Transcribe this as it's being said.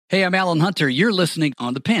Hey, I'm Alan Hunter. You're listening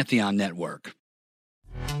on the Pantheon Network.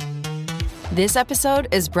 This episode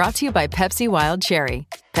is brought to you by Pepsi Wild Cherry.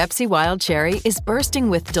 Pepsi Wild Cherry is bursting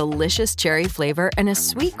with delicious cherry flavor and a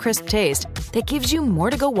sweet, crisp taste that gives you more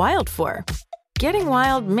to go wild for. Getting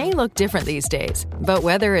wild may look different these days, but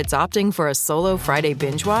whether it's opting for a solo Friday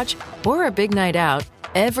binge watch or a big night out,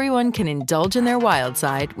 everyone can indulge in their wild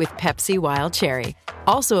side with Pepsi Wild Cherry.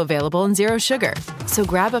 Also available in Zero Sugar. So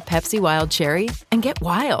grab a Pepsi Wild Cherry and get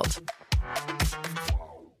wild.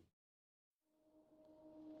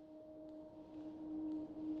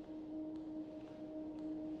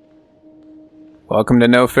 Welcome to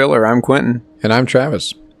No Filler. I'm Quentin. And I'm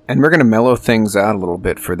Travis. And we're going to mellow things out a little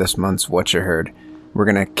bit for this month's What You Heard.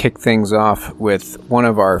 We're going to kick things off with one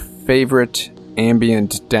of our favorite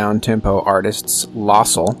ambient down-tempo artists,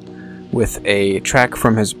 Lossel, with a track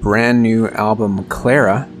from his brand new album,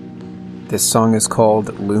 Clara. This song is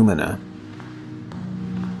called Lumina.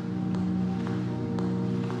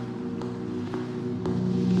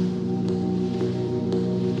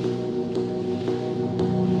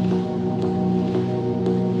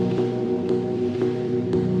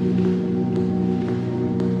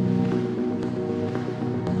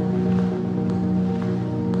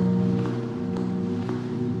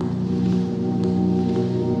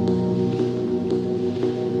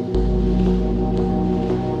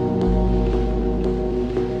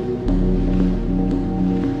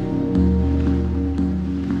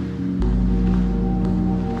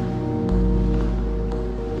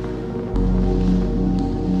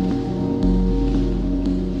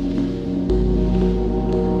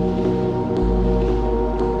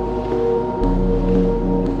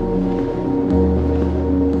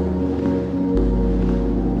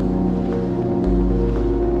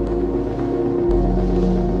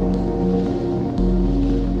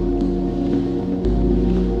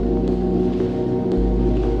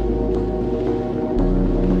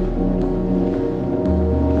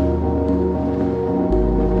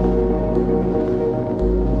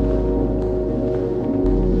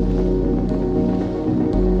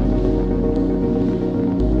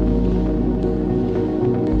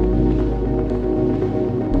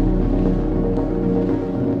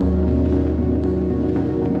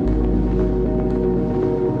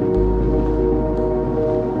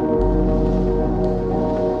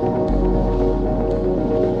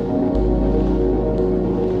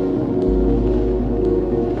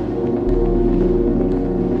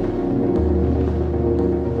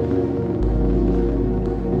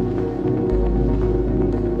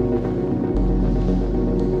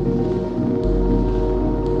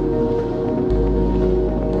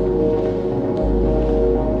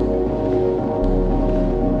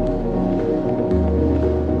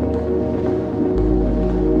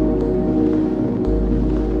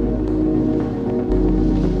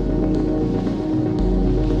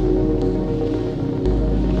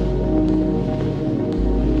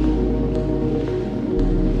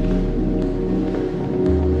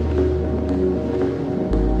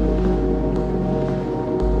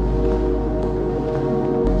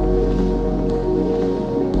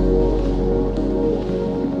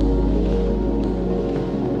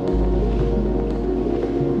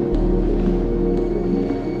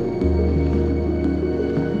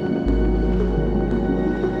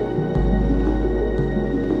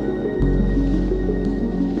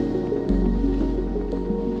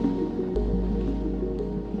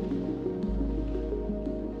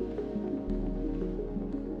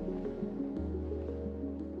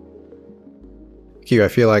 Q, I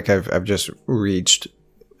feel like I've just reached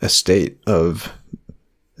a state of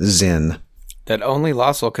zen. That only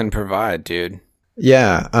Lossel can provide, dude.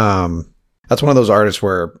 Yeah, that's one of those artists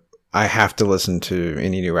where I have to listen to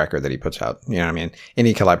any new record that he puts out. You know what I mean?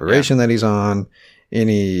 Any collaboration that he's on,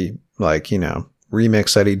 any, like, you know,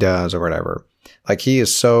 remix that he does or whatever. Like, he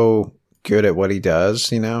is so good at what he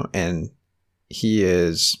does, you know, and he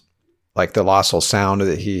is, like, the Lossel sound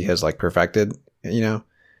that he has, like, perfected, you know,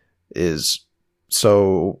 is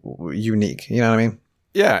so unique. You know what I mean?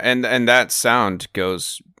 Yeah, and that sound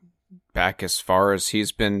goes back as far as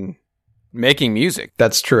he's been making music.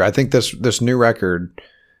 That's true. I think this new record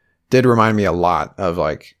did remind me a lot of,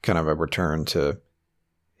 like, kind of a return to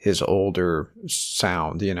his older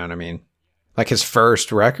sound. You know what I mean? Like his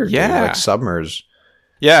first record, dude, like Submers.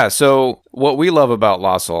 Yeah. So what we love about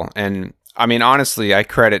Lossel, and I mean, honestly, I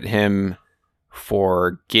credit him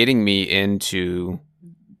for getting me into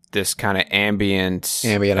this kind of ambient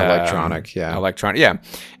electronic, electronic, yeah.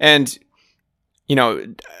 And you know,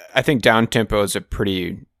 I think downtempo is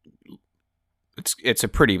it's a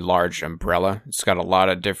pretty large umbrella. It's got a lot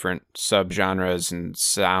of different subgenres and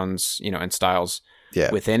sounds, you know, and styles.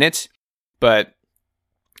 within it. But,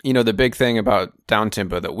 you know, the big thing about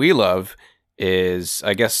downtempo that we love is,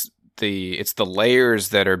 I guess, it's the layers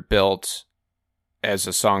that are built as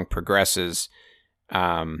a song progresses.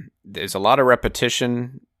 There's a lot of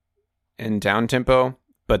repetition in downtempo,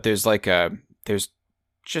 but there's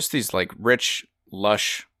just these like rich,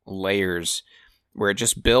 lush layers where it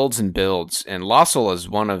just builds and builds. And Lossel is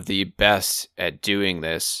one of the best at doing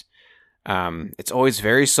this. It's always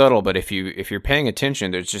very subtle, but if you're paying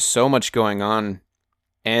attention, there's just so much going on.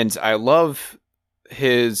 And I love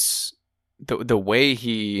the way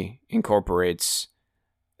he incorporates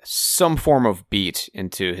some form of beat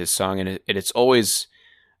into his song, and it's always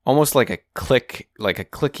almost like a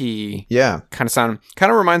clicky kind of sound.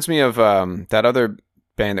 Kind of reminds me of that other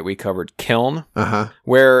band that we covered, Kiln,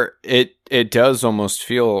 where it does almost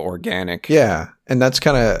feel organic. Yeah, and that's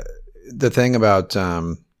kind of the thing about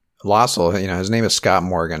Lossel. You know, his name is Scott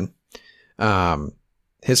Morgan.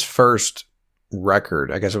 His first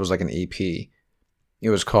record, I guess it was like an EP. It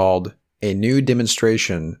was called A New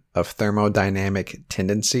Demonstration of Thermodynamic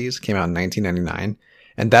Tendencies. Came out in 1999,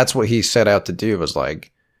 and that's what he set out to do, was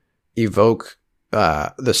like evoke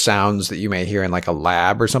the sounds that you may hear in like a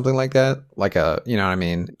lab or something like that, like a, you know what I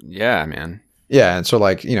mean? Yeah, man. Yeah, and so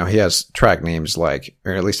like, you know, he has track names like,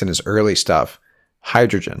 or at least in his early stuff,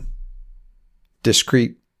 hydrogen,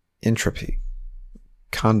 discrete entropy,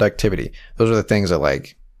 conductivity. Those are the things that,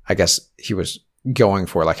 like, I guess he was going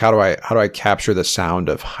for. Like, how do I capture the sound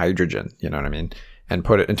of hydrogen? You know what I mean? And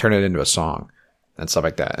put it and turn it into a song and stuff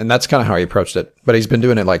like that. And that's kind of how he approached it. But he's been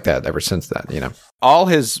doing it like that ever since then, you know? All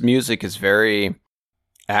his music is very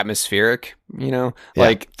atmospheric, you know? Yeah.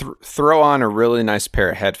 Like, throw on a really nice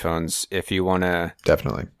pair of headphones if you want to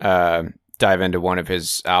definitely dive into one of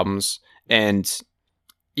his albums. And,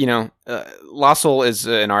 you know, Lossel is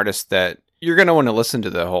an artist that you're going to want to listen to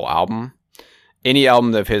the whole album. Any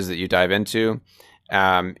album of his that you dive into,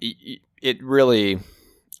 it really,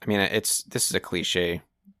 I mean, this is a cliche.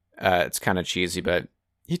 It's kind of cheesy, but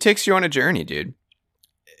he takes you on a journey, dude.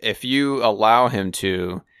 If you allow him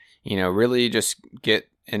to, you know, really just get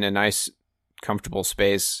in a nice, comfortable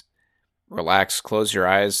space, relax, close your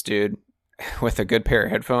eyes, dude, with a good pair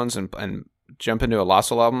of headphones and jump into a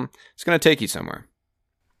Lossel album, it's going to take you somewhere.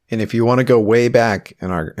 And if you want to go way back in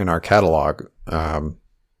our catalog,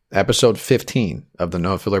 episode 15 of the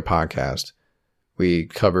No Filler podcast, we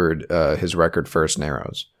covered his record First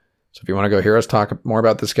Narrows. So if you want to go hear us talk more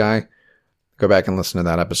about this guy, go back and listen to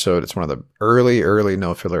that episode. It's one of the early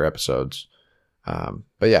No Filler episodes.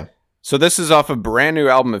 But yeah. So this is off a brand new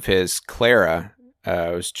album of his, Clara.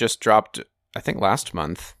 It was just dropped, I think, last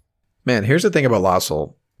month. Man, here's the thing about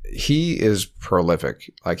Lossel. He is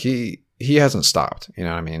prolific. Like, he hasn't stopped. You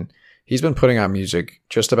know what I mean? He's been putting out music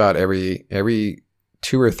just about every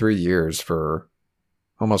 2 or 3 years for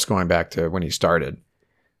almost going back to when he started.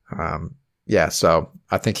 Yeah, so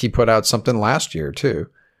I think he put out something last year too,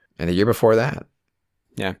 and a year before that.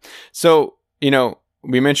 Yeah. So, you know,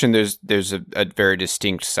 we mentioned there's a very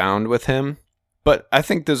distinct sound with him, but I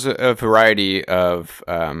think there's a variety of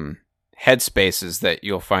headspaces that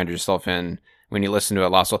you'll find yourself in when you listen to a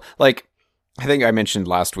Lossel. Like, I think I mentioned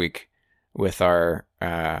last week with our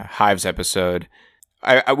Hives episode,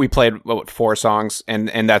 we played 4 songs,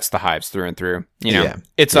 and that's the Hives through and through. You know,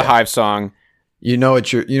 it's a Hive song. You know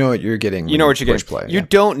what you're getting. You know what you're getting. Play, you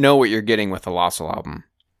don't know what you're getting with a Lossel album.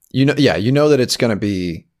 You know that it's going to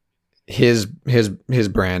be his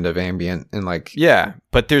brand of ambient and like. Yeah,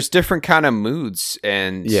 but there's different kind of moods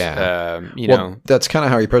and you know, that's kind of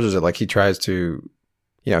how he approaches it. Like, he tries to,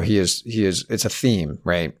 you know, he is. It's a theme,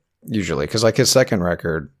 right? Usually, because like his second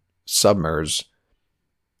record, Submerge,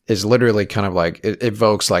 is literally kind of like, it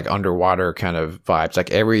evokes like underwater kind of vibes. Like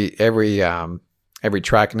every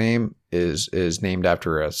track name is named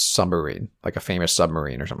after a submarine, like a famous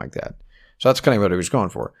submarine or something like that. So that's kind of what he was going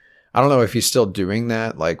for. I don't know if he's still doing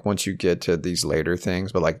that, like once you get to these later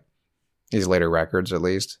things, but like these later records at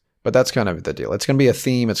least. But that's kind of the deal. It's going to be a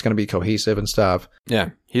theme. It's going to be cohesive and stuff. Yeah,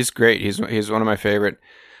 he's great. He's one of my favorite.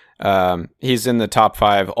 He's in the top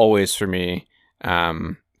 5 always for me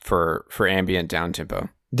for ambient downtempo.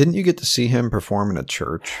 Didn't you get to see him perform in a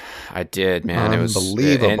church? I did, man.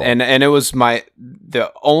 Unbelievable. It was and it was the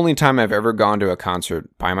only time I've ever gone to a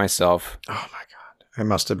concert by myself. Oh my god, it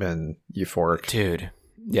must have been euphoric, dude.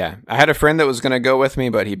 Yeah, I had a friend that was going to go with me,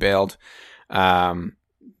 but he bailed.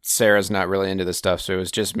 Sarah's not really into this stuff, so it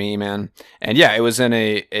was just me, man. And yeah, it was in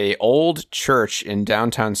a old church in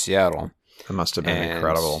downtown Seattle. It must have been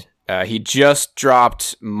incredible. He just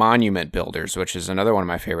dropped Monument Builders, which is another one of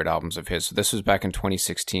my favorite albums of his. So this was back in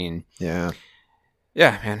 2016. Yeah.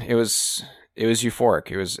 Yeah, man. It was It was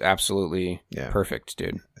euphoric. It was absolutely perfect,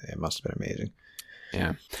 dude. It must have been amazing.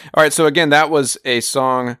 Yeah. All right. So again, that was a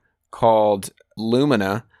song called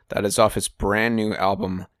Lumina that is off his brand new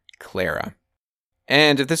album, Clara.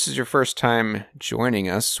 And if this is your first time joining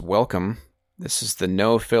us, welcome. This is the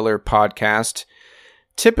No Filler Podcast.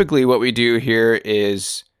 Typically what we do here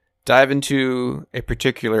is dive into a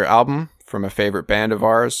particular album from a favorite band of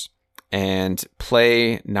ours and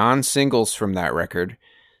play non-singles from that record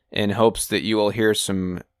in hopes that you will hear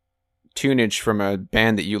some tunage from a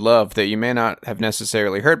band that you love that you may not have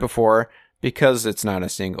necessarily heard before because it's not a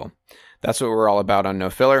single. That's what we're all about on No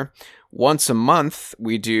Filler. Once a month,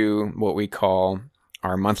 we do what we call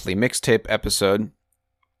our monthly mixtape episode,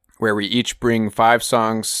 where we each bring 5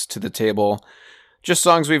 songs to the table, just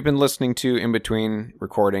songs we've been listening to in between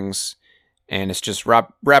recordings, and it's just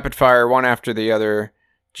rapid fire, one after the other,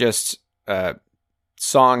 just a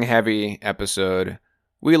song-heavy episode.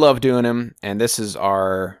 We love doing them, and this is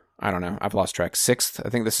our, I don't know, I've lost track, 6th? I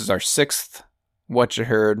think this is our 6th What You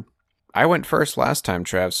Heard. I went first last time,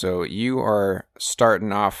 Trav, so you are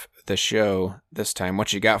starting off the show this time.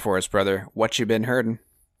 What you got for us, brother? What you been hearding?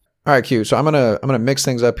 All right, Q. So I'm gonna mix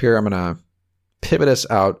things up here. I'm gonna pivot us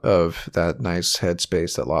out of that nice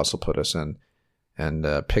headspace that Loss will put us in, and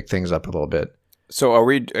pick things up a little bit. So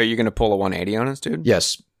are you gonna pull a 180 on us, dude?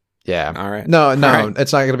 Yes. Yeah. All right. No, right.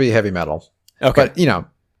 It's not gonna be heavy metal. Okay. But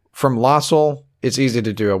from Lossel, it's easy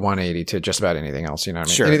to do a 180 to just about anything else. You know what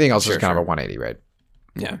I mean? Sure. Anything else is kind of a 180, right?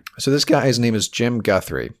 Yeah. So this guy, his name is Jim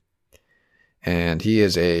Guthrie, and he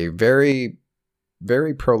is a very,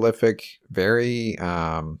 very prolific, very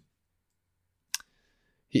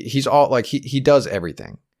he's all like he does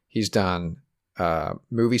everything. He's done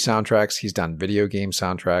movie soundtracks, he's done video game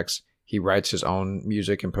soundtracks, he writes his own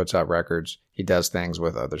music and puts out records. He does things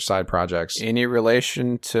with other side projects. Any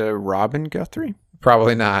relation to Robin Guthrie?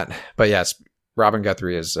 Probably not, but yes, Robin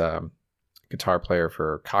Guthrie is guitar player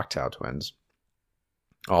for Cocktail Twins.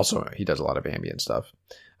 Also, he does a lot of ambient stuff.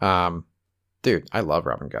 Dude, I love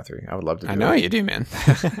Robin Guthrie. I would love to do I know it. you do, man.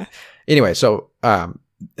 Anyway, so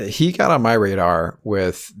he got on my radar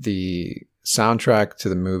with the soundtrack to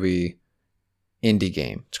the movie Indie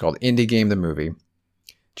Game. It's called Indie Game, the movie.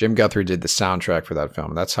 Jim Guthrie did the soundtrack for that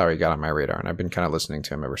film. That's how he got on my radar, and I've been kind of listening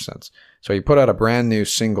to him ever since. So he put out a brand new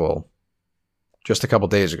single just a couple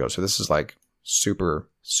days ago. So this is like super,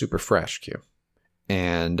 super fresh, Q.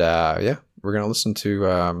 And we're going to listen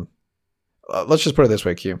to, let's just put it this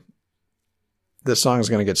way, Q. This song is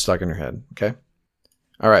going to get stuck in your head, okay?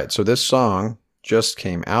 All right, so this song just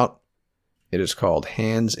came out. It is called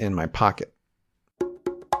Hands in My Pocket.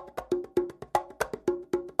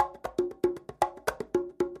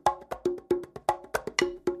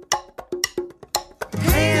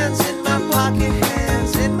 Hands in my pocket,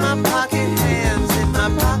 hands in my pocket, hands in my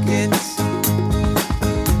pockets.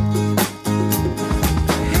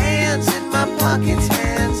 Hands in my pockets,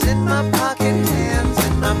 hands in my pocket, hands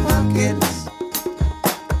in my pockets.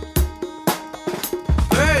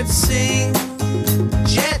 Birds sing,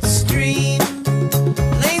 jet stream,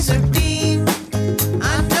 laser beam.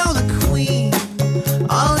 I know the queen,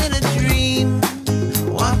 all in a dream,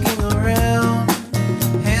 walking around,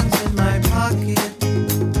 hands in my pocket.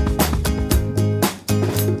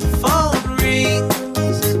 Phone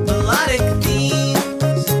rings, melodic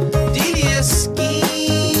themes, devious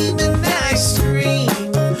scheme, and then I scream.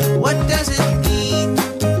 What does it mean?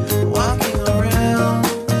 Walking around,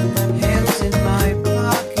 hands in my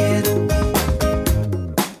pocket.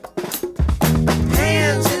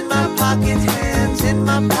 Hands in my pocket, hands in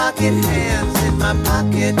my pocket, hands in my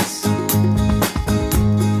pockets.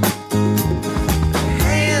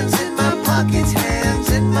 Hands in my pockets, hands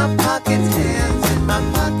in my pockets, hands in my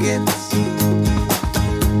pockets.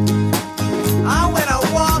 I went out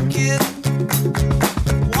walking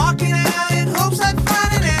out in hopes I'd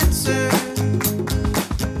find an answer.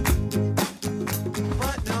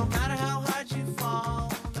 But no matter how hard you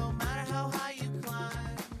fall, no matter how high you climb,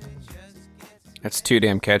 it just gets. That's too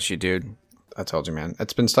damn catchy, dude. I told you, man.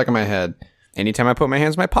 It's been stuck in my head. Anytime I put my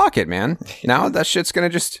hands in my pocket, man. Now that shit's going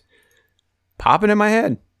to just pop it in my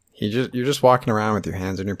head. You're just walking around with your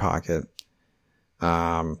hands in your pocket.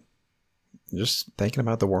 Just thinking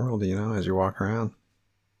about the world, as you walk around.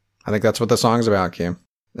 I think that's what the song's about, Q,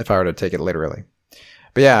 if I were to take it literally.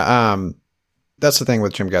 But yeah, that's the thing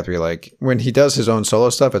with Jim Guthrie. Like, when he does his own solo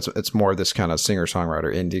stuff, it's more this kind of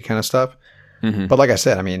singer-songwriter indie kind of stuff. Mm-hmm. But like I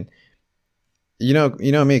said, I mean, you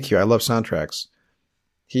know me, Q. I love soundtracks.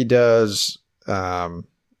 He does. I'm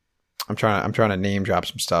trying to name drop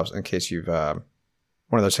some stuff in case you've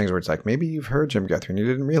one of those things where it's like maybe you've heard Jim Guthrie and you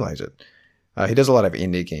didn't realize it. He does a lot of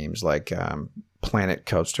indie games like Planet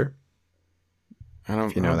Coaster. I don't,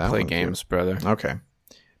 If you know that play one, games, brother. Okay.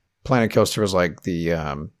 Planet Coaster was like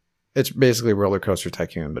the it's basically Roller Coaster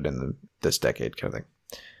Tycoon, but in this decade kind of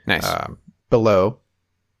thing. Nice. Below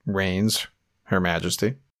reigns Her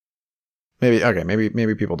Majesty.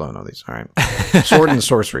 Maybe people don't know these. All right. Sword and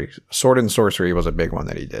Sorcery. Sword and Sorcery was a big one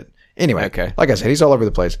that he did. Anyway, Okay. like I said, he's all over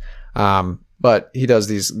the place. But he does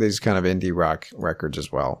these kind of indie rock records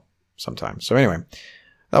as well sometimes. So anyway,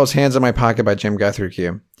 that was Hands in My Pocket by Jim Guthrie,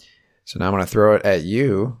 Q. So now I'm going to throw it at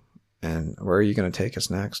you. And where are you going to take us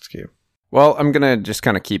next, Q? Well, I'm going to just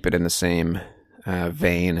kind of keep it in the same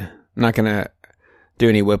vein. I'm not going to do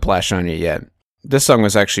any whiplash on you yet. This song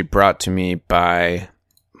was actually brought to me by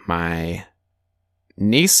my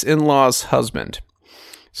niece-in-law's husband.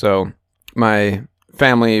 So my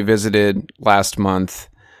family visited last month.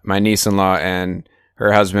 My niece-in-law and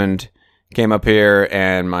her husband came up here,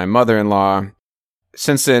 and my mother-in-law.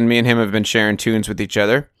 Since then, me and him have been sharing tunes with each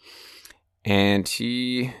other. And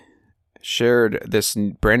he shared this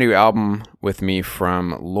brand new album with me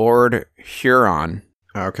from Lord Huron.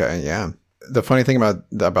 Okay, yeah. The funny thing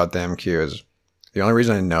about them, Q, is the only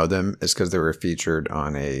reason I know them is because they were featured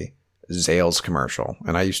on a Zales commercial.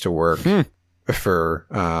 And I used to work for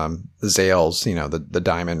Zales, the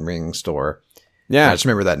diamond ring store. Yeah. I just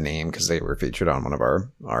remember that name because they were featured on one of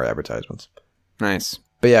our advertisements. Nice.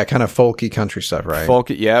 But yeah, kind of folky country stuff, right? Folk,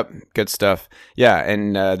 yep, good stuff. Yeah,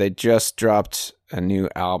 and they just dropped a new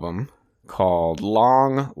album called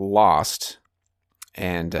Long Lost.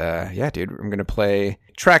 And yeah, dude, I'm going to play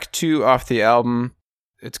track 2 off the album.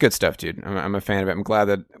 It's good stuff, dude. I'm a fan of it. I'm glad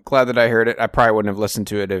that I heard it. I probably wouldn't have listened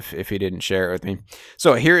to it if he didn't share it with me.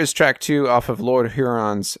 So here is track 2 off of Lord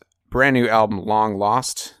Huron's brand new album, Long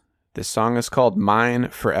Lost. This song is called Mine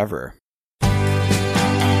Forever.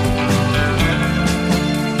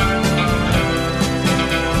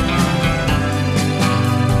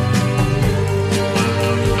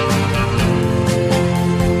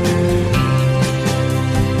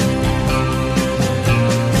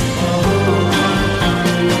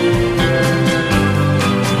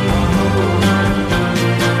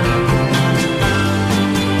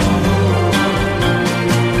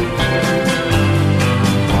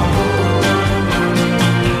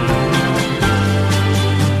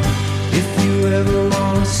 If you ever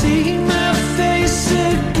wanna see my face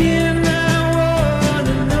again, I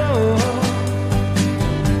wanna know.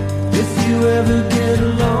 If you ever get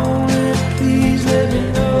lonely, please let me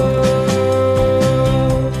know.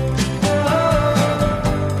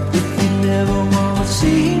 If you never wanna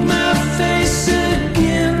see my face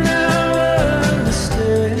again, I'll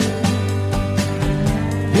understand.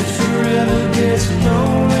 If forever gets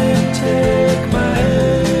lonely, take my hand.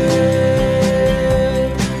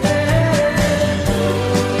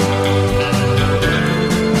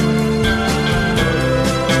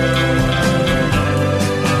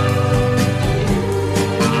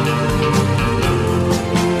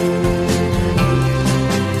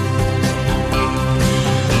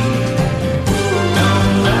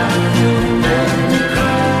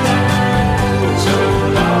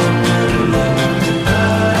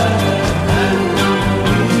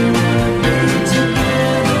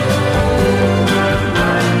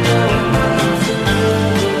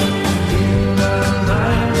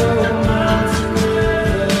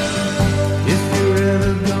 If you're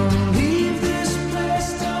ever gonna leave this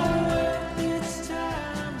place, don't wait, it's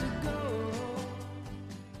time to go.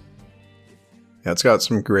 Yeah, it's got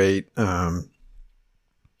some great,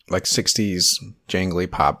 like 60s jangly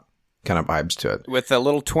pop kind of vibes to it. With a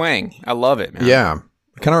little twang. I love it, man. Yeah.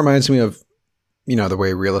 It kind of reminds me of, the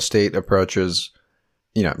way Real Estate approaches,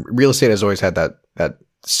 Real Estate has always had that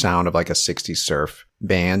sound of like a 60s surf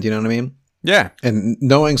band, you know what I mean? Yeah. And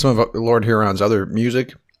knowing some of Lord Huron's other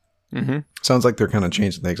music, Mm-hmm. sounds like they're kind of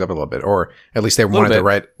changing things up a little bit. Or at least they wanted to bit.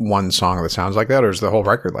 write one song that sounds like that, or is the whole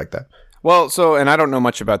record like that? Well, and I don't know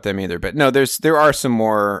much about them either, but no, there are some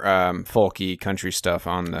more folky country stuff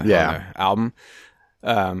on the album.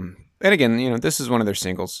 And again, this is one of their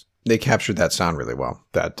singles. They captured that sound really well.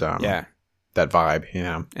 That Yeah. that vibe,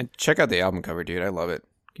 yeah. And check out the album cover, dude. I love it.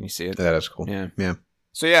 Can you see it? That is cool. Yeah. Yeah.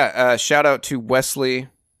 So yeah, shout out to Wesley.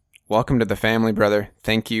 Welcome to the family, brother.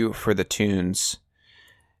 Thank you for the tunes.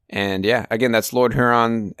 And yeah, again, that's Lord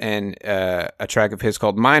Huron and a track of his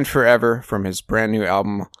called Mine Forever from his brand new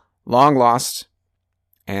album, Long Lost.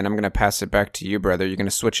 And I'm going to pass it back to you, brother. You're going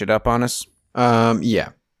to switch it up on us? Yeah.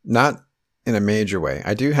 Not in a major way.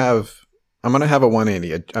 I'm going to have a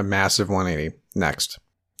 180, a massive 180 next.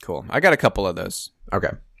 Cool. I got a couple of those.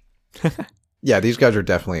 Okay. Yeah, these guys are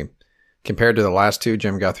definitely, compared to the last two,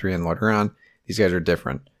 Jim Guthrie and Lord Huron, these guys are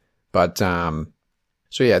different. But,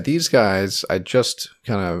 so yeah, these guys, I just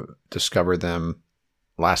kind of discovered them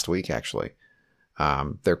last week, actually.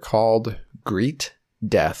 They're called Greet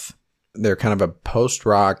Death. They're kind of a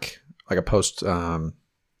post-rock, like a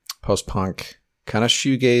post-punk, kind of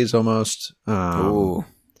shoegaze almost. Ooh.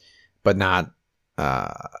 But not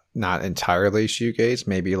entirely shoegaze.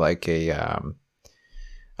 Maybe like a,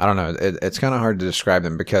 I don't know. It's kind of hard to describe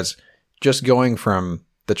them because just going from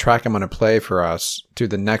the track I'm going to play for us to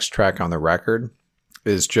the next track on the record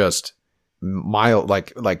is just mild,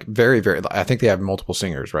 like very, very, I think they have multiple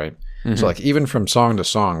singers, right? Mm-hmm. So like even from song to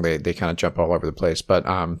song, they kind of jump all over the place. But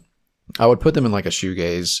I would put them in like a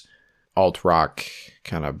shoegaze, alt rock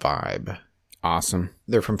kind of vibe. Awesome.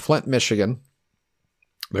 They're from Flint, Michigan.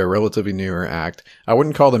 They're a relatively newer act. I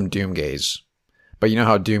wouldn't call them doomgaze, but you know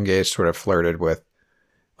how doomgaze sort of flirted with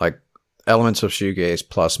like elements of shoegaze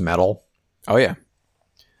plus metal? Oh, yeah.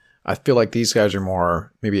 I feel like these guys are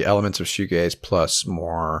more maybe elements of shoegaze plus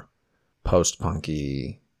more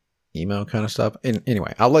post-punky emo kind of stuff.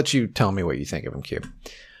 Anyway, I'll let you tell me what you think of them, Q.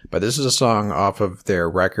 But this is a song off of their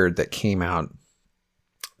record that came out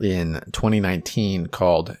in 2019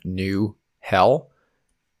 called New Hell.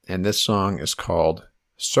 And this song is called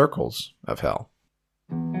Circles of Hell.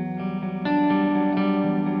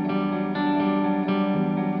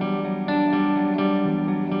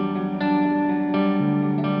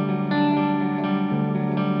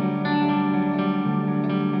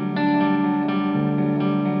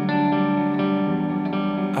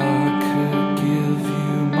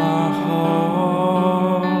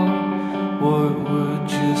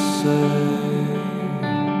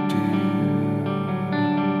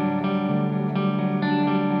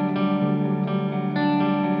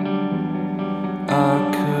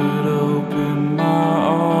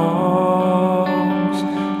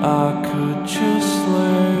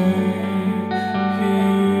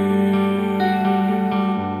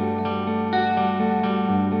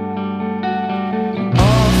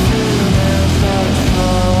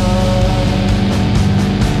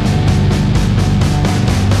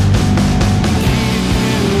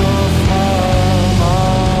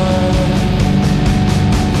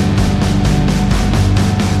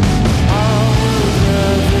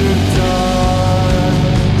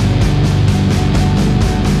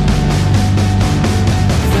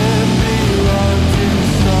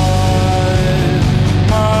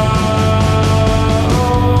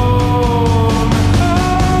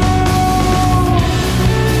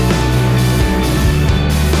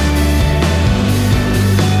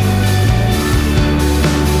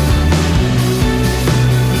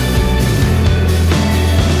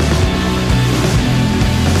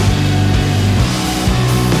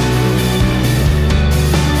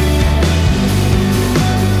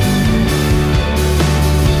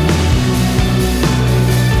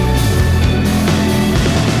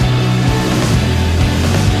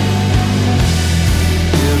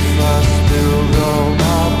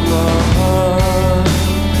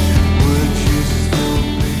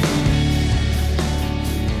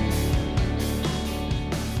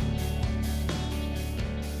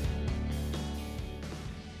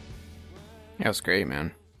 That was great,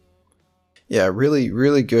 man. Yeah, really,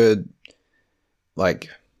 really good, like,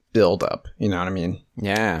 build up. You know what I mean?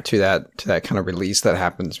 Yeah. To that kind of release that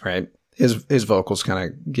happens, right? His vocals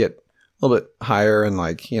kind of get a little bit higher and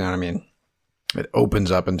like, you know what I mean? It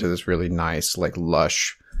opens up into this really nice, like,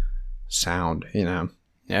 lush sound, you know?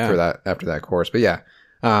 Yeah. For that, after that chorus. But yeah,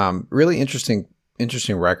 really interesting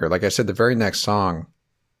record. Like I said, the very next song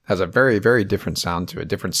has a very, very different sound to it,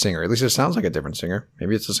 different singer. At least it sounds like a different singer.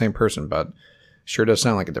 Maybe it's the same person, but sure does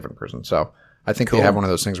sound like a different person. So I think Cool. they have one of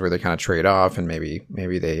those things where they kind of trade off, and maybe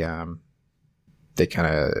they kind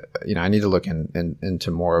of, you know, I need to look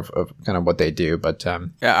into more of kind of what they do. But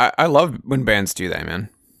Yeah, I love when bands do that, man.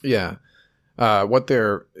 yeah, what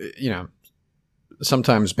they're, you know,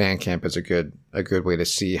 sometimes Bandcamp is a good way to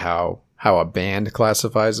see how a band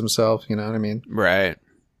classifies themselves. You know what I mean? Right.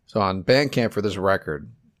 So on Bandcamp for this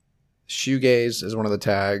record, shoegaze is one of the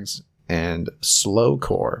tags, and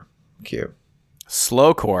slowcore. Q.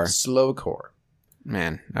 Slowcore. Slowcore.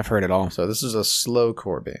 Man, I've heard it all. So this is a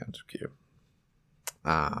slowcore band. Q.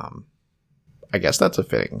 I guess that's a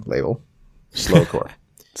fitting label. Slowcore.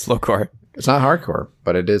 Slowcore. It's not hardcore,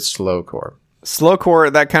 but it is slowcore.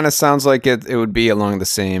 Slowcore, that kind of sounds like it would be along the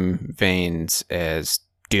same veins as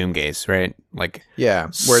Doomgaze, right? Like, Yeah,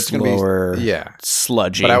 where it's going slower, to be, yeah,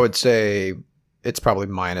 sludgy. but I would say it's probably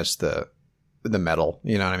minus the metal.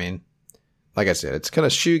 You know what I mean? Like I said, it's kind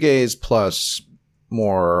of shoegaze plus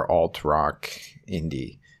more alt rock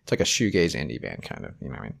indie. It's like a shoegaze indie band kind of. You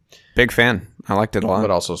know what I mean? Big fan. I liked it a lot.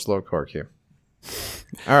 But also slowcore. Q.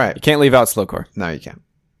 All right. You can't leave out slowcore. No, you can't.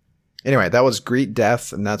 Anyway, that was Greet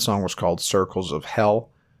Death, and that song was called Circles of Hell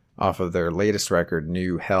off of their latest record,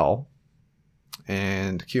 New Hell.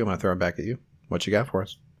 And Q, I'm going to throw it back at you. What you got for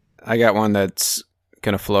us? I got one that's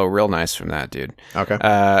going to flow real nice from that, dude.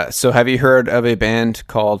 Okay. So have you heard of a band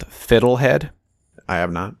called Fiddlehead? I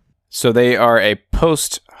have not. So they are a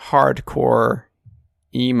post-hardcore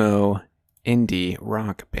emo indie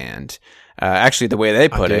rock band. Actually, the way they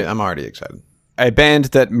put it, I'm already excited. a band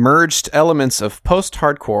that merged elements of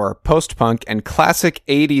post-hardcore, post-punk, and classic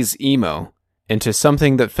 80s emo into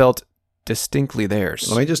something that felt distinctly theirs.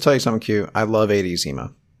 Let me just tell you something, Q. I love 80s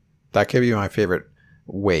emo. That could be my favorite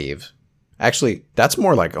wave. Actually, that's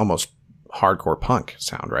more like almost hardcore punk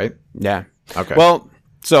sound, right? Yeah. Okay. Well,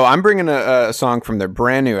 so I'm bringing a song from their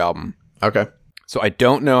brand new album. Okay. So I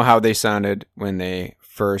don't know how they sounded when they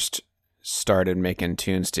first started making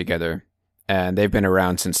tunes together. And they've been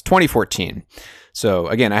around since 2014. So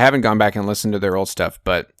again, I haven't gone back and listened to their old stuff,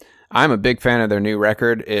 but I'm a big fan of their new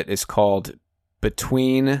record. It is called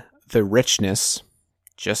Between the Richness.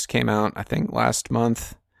 Just came out, I think, last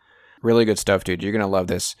month. Really good stuff, dude. You're going to love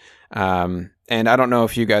this. And I don't know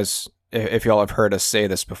if you guys, if y'all have heard us say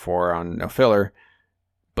this before on No Filler,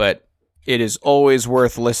 but it is always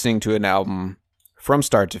worth listening to an album from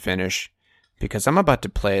start to finish, because I'm about to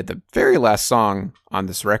play the very last song on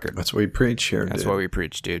this record. That's what we preach here. That's dude. what we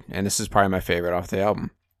preach, dude. And this is probably my favorite off the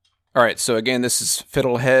album. All right, so again, this is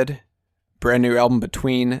Fiddlehead, brand new album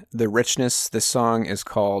Between the Richness. This song is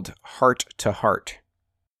called Heart to Heart.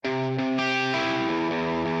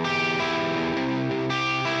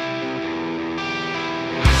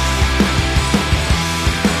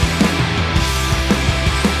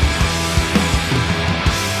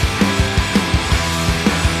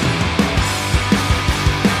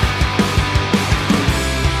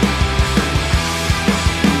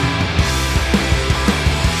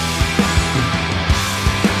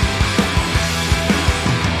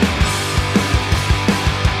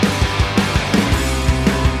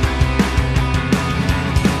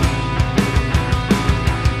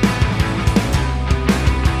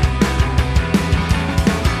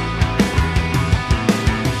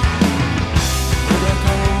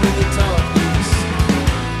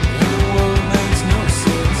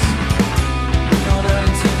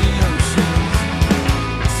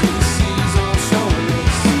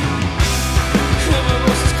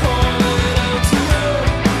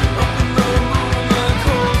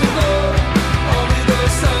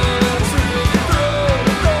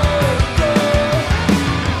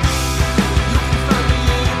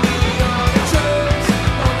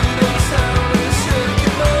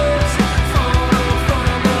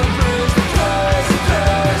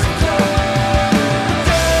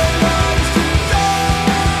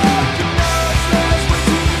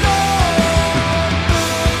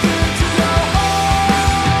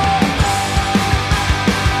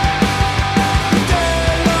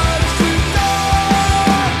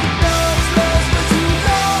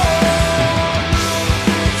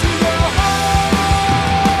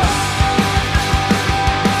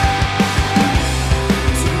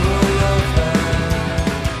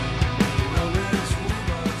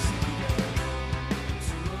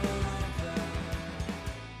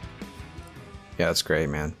 Yeah, that's great,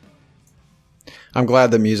 man. I'm glad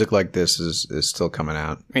that music like this is still coming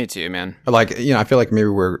out. Me too, man. Like, you know, I feel like maybe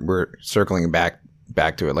we're circling back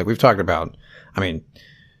to it. Like we've talked about, I mean,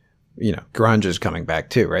 you know, grunge is coming back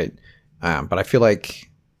too, right? But I feel like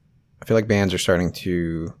bands are starting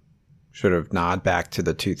to sort of nod back to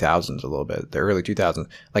the 2000s a little bit, the early 2000s,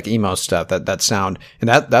 like emo stuff, that sound. And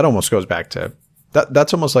that almost goes back to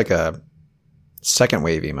that's almost like a second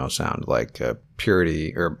wave emo sound, like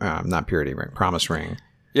Purity, or not Purity Ring, Promise Ring.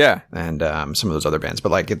 Yeah. And some of those other bands.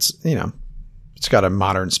 But like it's, you know, it's got a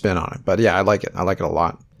modern spin on it. But yeah, I like it. I like it a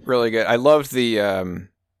lot. Really good. I loved the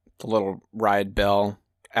little ride bell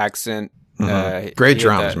accent. Great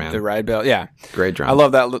drums, man. The ride bell. Yeah. Great drums. I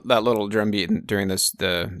love that little drum beat during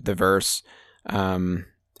the verse. And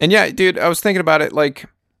yeah, dude, I was thinking about it. Like,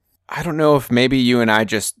 I don't know if maybe you and I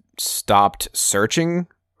just stopped searching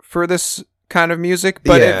for this kind of music,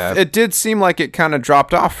 but Yeah. it did seem like it kind of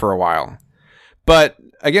dropped off for a while. But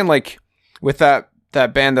again, like with that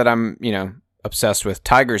band that I'm, you know, obsessed with,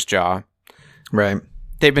 Tiger's Jaw, Right.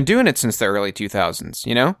 they've been doing it since the early 2000s,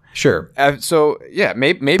 you know? Sure. So yeah,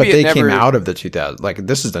 maybe But it they never came out of the 2000s. Like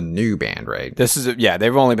this is a new band, right?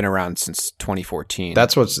 they've only been around since 2014.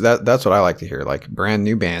 That's what I like to hear. Like brand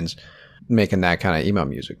new bands making that kind of emo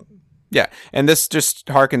music. Yeah, and this just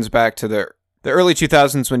harkens back to the early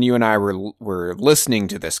 2000s when you and I were listening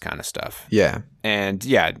to this kind of stuff. Yeah. And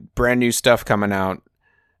yeah, brand new stuff coming out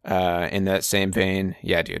in that same vein.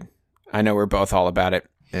 Yeah, dude. I know we're both all about it.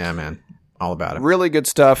 Yeah, man. All about it. Really good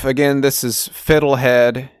stuff. Again, this is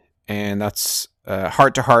Fiddlehead, and that's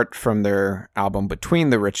Heart to Heart from their album Between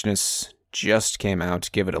the Richness. Just came out.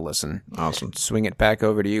 Give it a listen. Awesome. Swing it back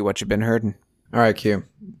over to you. What you been heard? All right, Q.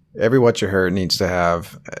 Every What You Heard needs to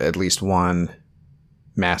have at least one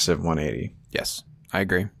massive 180. Yes, I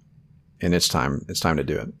agree. And it's time to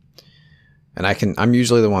do it. And I'm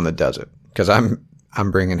usually the one that does it because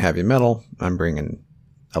I'm bringing heavy metal. I'm bringing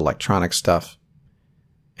electronic stuff.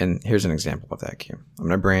 And here's an example of that, Q. I'm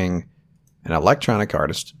going to bring an electronic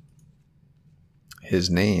artist. His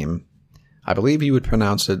name, I believe you would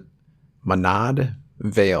pronounce it Manad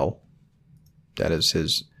Vale. That is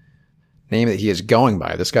his name that he is going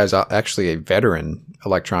by. This guy's actually a veteran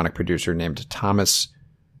electronic producer named Thomas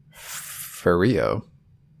Ferrero,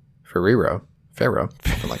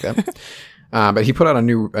 something like that. But he put out a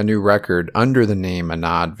new record under the name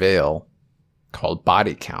Manad Vale called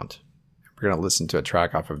Body Count. We're going to listen to a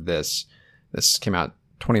track off of this. This came out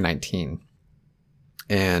 2019.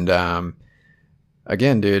 And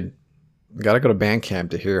again, dude, got to go to Bandcamp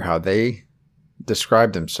to hear how they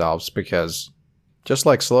describe themselves because just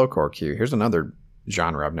like slowcore, Q, here's another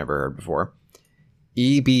genre I've never heard before.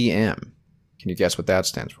 EBM. Can you guess what that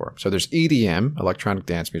stands for? So there's EDM, electronic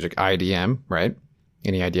dance music, IDM, right?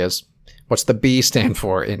 Any ideas? What's the B stand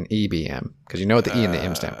for in EBM? Because you know what the E and the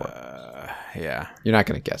M stand for. Yeah. You're not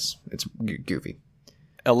going to guess. It's goofy.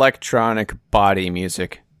 Electronic body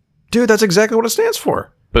music. Dude, that's exactly what it stands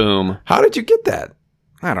for. Boom. How did you get that?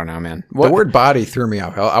 I don't know, man. The word body threw me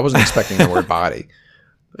off. I wasn't expecting the word body.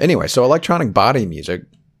 Anyway, so electronic body music.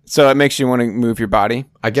 So it makes you want to move your body?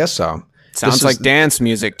 I guess so. Sounds like dance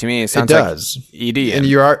music to me. It sounds does. Like EDM. And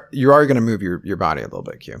you are going to move your body a little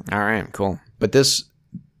bit, Q. All right, cool. But this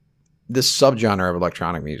subgenre of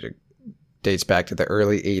electronic music dates back to the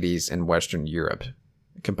early 80s in Western Europe.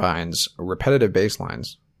 It combines repetitive bass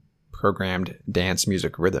lines, programmed dance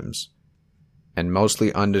music rhythms, and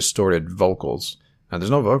mostly undistorted vocals. Now, there's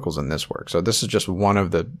no vocals in this work, so this is just one of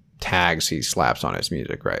the tags he slaps on his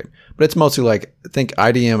music, right? But it's mostly like, think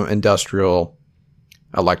IDM, industrial,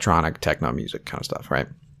 electronic, techno music kind of stuff, right?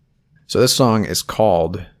 So this song is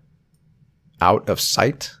called Out of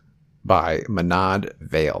Sight by Manad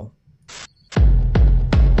Vale.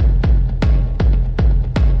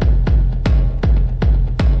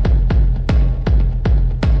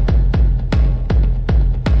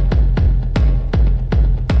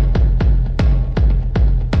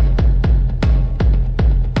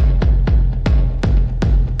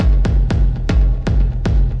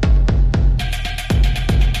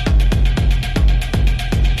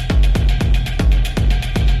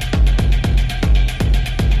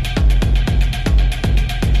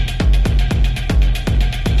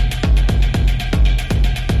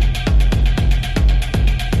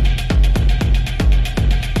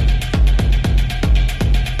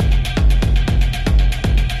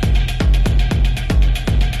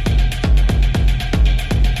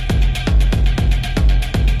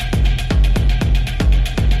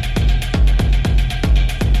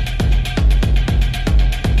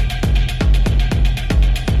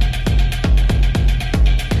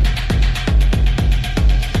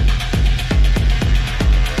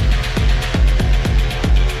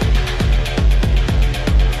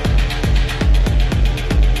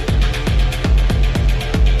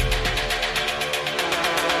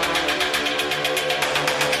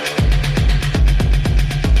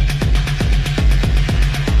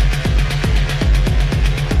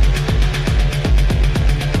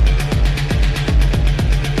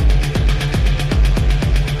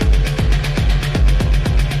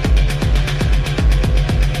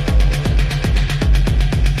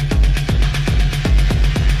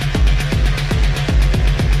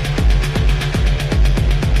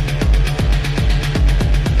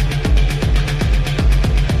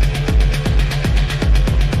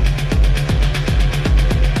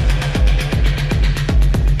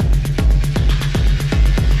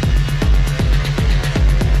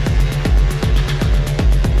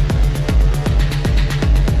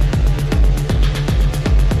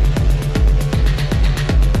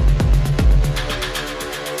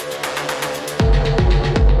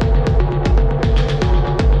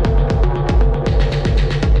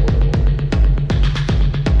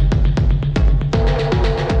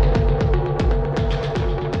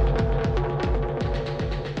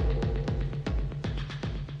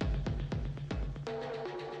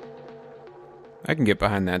 I can get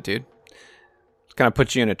behind that, dude. It kind of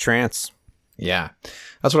puts you in a trance. Yeah.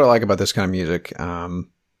 That's what I like about this kind of music. You want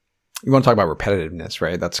to talk about repetitiveness,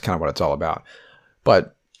 right? That's kind of what it's all about.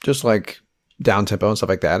 But just like down tempo and stuff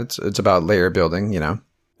like that, it's about layer building, you know?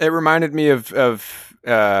 It reminded me of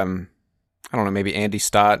I don't know, maybe Andy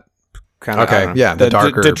Stott. Kind of. Okay, yeah, the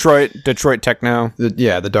darker Detroit techno.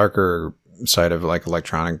 The darker side of like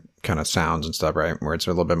electronic kind of sounds and stuff, right? Where it's a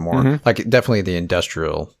little bit more like definitely the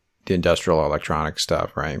industrial electronic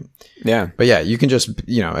stuff, right? Yeah. But yeah, you can just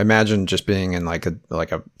imagine just being in like a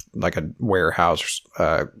warehouse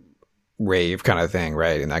rave kind of thing,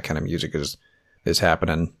 right? And that kind of music is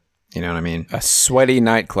happening. You know what I mean? A sweaty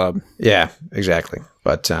nightclub. Yeah, exactly.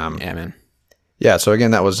 But Yeah, man. yeah. So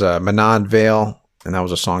again, that was Manad Vale, and that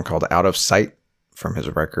was a song called "Out of Sight" from his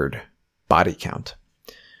record Body Count.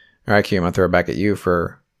 All right, Q, I'm gonna throw it back at you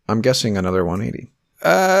for, I'm guessing, another 180.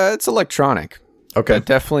 It's electronic. Okay. But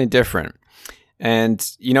definitely different. And,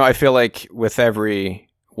 I feel like with every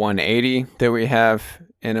 180 that we have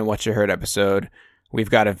in a What You Heard episode,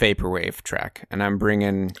 we've got a vaporwave track. And I'm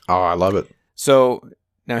bringing... Oh, I love it. So,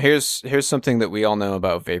 now here's something that we all know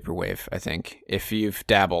about vaporwave, I think, if you've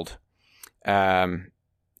dabbled.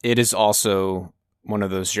 It is also one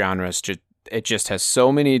of those genres. It just has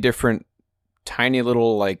so many different tiny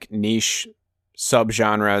little like niche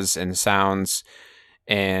subgenres and sounds,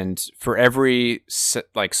 and for every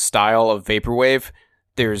like style of vaporwave,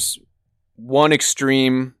 there's one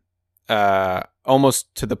extreme,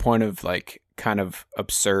 almost to the point of like kind of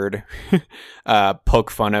absurd,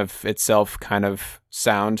 poke fun of itself kind of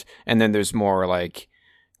sound, and then there's more like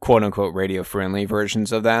quote unquote radio friendly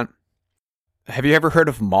versions of that. Have you ever heard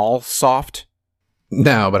of mall soft?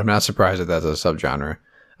 No, but I'm not surprised that that's a subgenre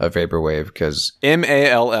of vaporwave because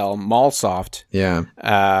MALL, mall soft. Yeah.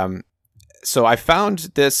 So I found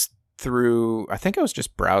this through, I think I was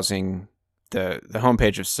just browsing the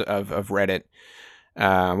homepage of Reddit,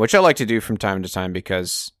 which I like to do from time to time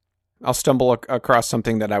because I'll stumble across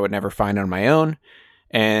something that I would never find on my own.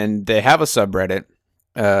 And they have a subreddit.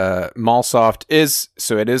 Mallsoft is a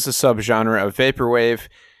subgenre of vaporwave,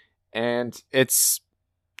 and it's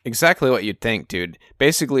exactly what you'd think, dude.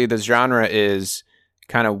 Basically, the genre is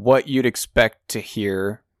kind of what you'd expect to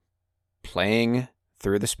hear playing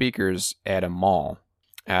through the speakers at a mall.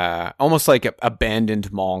 Almost like a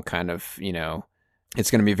abandoned mall kind of,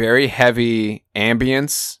 it's going to be very heavy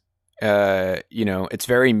ambience. It's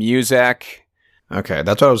very Muzak. Okay,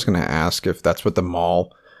 that's what I was going to ask, if that's what the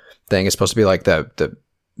mall thing is supposed to be, like the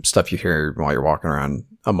stuff you hear while you're walking around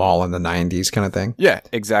a mall in the 90s kind of thing. Yeah,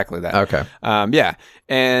 exactly that. Okay. Yeah.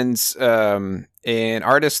 And an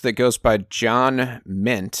artist that goes by John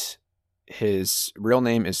Mint, his real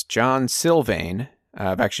name is John Sylvain.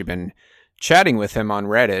 I've actually been chatting with him on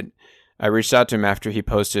Reddit. I reached out to him after he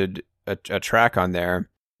posted a track on there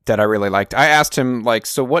that I really liked. I asked him, like,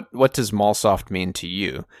 so what does Mallsoft mean to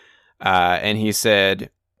you? And he said,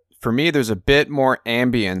 for me, there's a bit more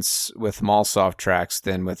ambience with Mallsoft tracks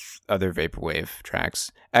than with other vaporwave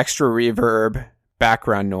tracks. Extra reverb,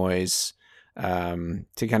 background noise,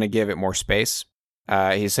 to kind of give it more space.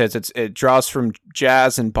 He says it draws from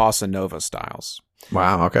jazz and bossa nova styles.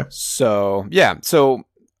 Wow. Okay. So, yeah. So,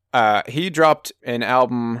 he dropped an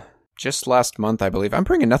album just last month, I believe. I'm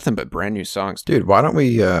bringing nothing but brand new songs. Dude, why don't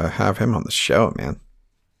we have him on the show, man?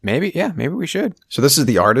 Maybe we should. So this is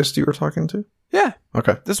the artist you were talking to? Yeah.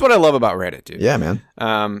 Okay. This is what I love about Reddit, dude. Yeah, man.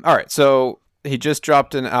 All right. So he just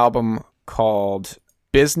dropped an album called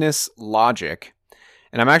Business Logic,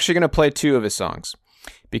 and I'm actually going to play two of his songs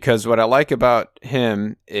because what I like about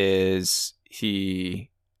him is he,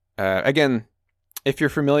 again, if you're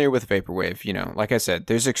familiar with vaporwave, like I said,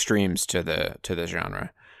 there's extremes to the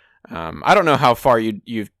genre. I don't know how far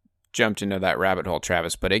you've jumped into that rabbit hole,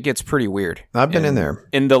 Travis, but it gets pretty weird. I've been in there.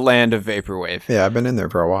 In the land of vaporwave. Yeah, I've been in there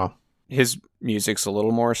for a while. His music's a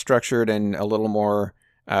little more structured and a little more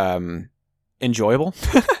enjoyable.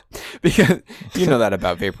 Because you know that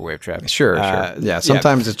about vaporwave, Travis. Sure. Yeah,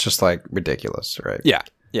 sometimes it's just like ridiculous, right? Yeah.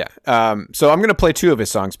 So I'm going to play two of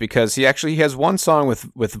his songs because he has one song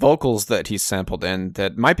with vocals that he's sampled in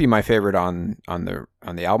that might be my favorite on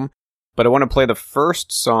the album. But I want to play the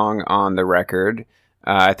first song on the record.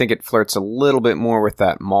 I think it flirts a little bit more with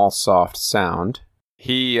that Mallsoft sound.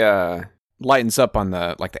 He lightens up on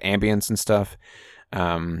the ambience and stuff.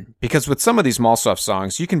 Because with some of these Mallsoft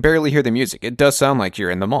songs, you can barely hear the music. It does sound like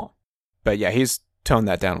you're in the mall. But yeah, he's toned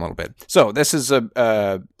that down a little bit. So this is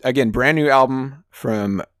again, brand new album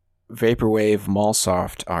from vaporwave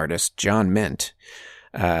Mallsoft artist John Mint.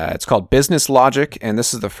 It's called Business Logic, and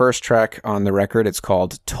this is the first track on the record. It's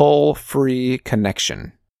called Toll Free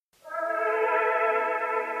Connection.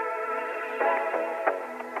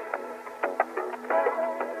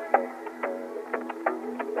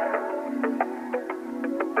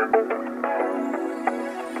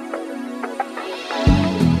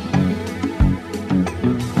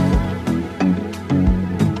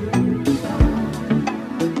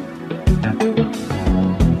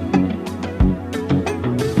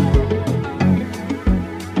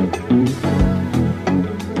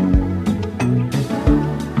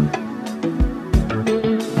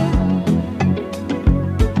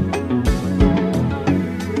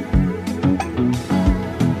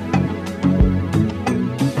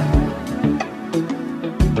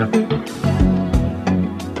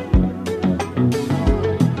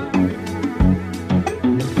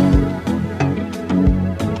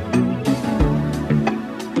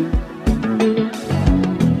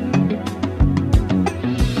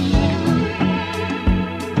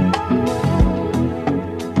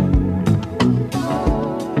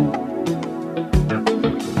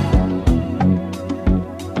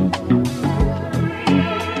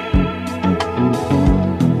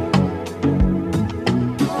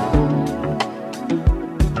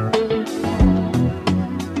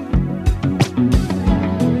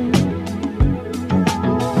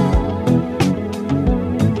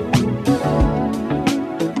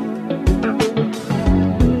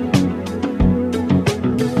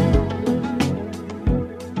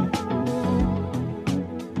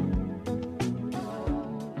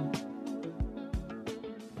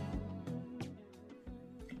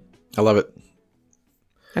 I love it.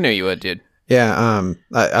 I knew you would, dude. Yeah,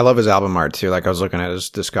 I love his album art too. Like I was looking at his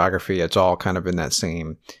discography, it's all kind of in that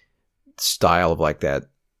same style of like that,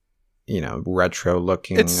 retro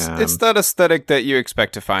looking. It's that aesthetic that you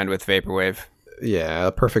expect to find with vaporwave. Yeah,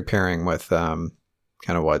 a perfect pairing with kind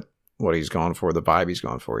of what he's going for, the vibe he's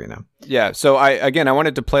going for, Yeah. So I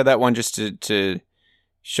wanted to play that one just to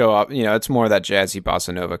show up. It's more of that jazzy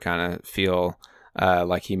bossa nova kind of feel,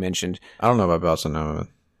 like he mentioned. I don't know about bossa nova.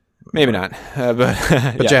 Maybe not, but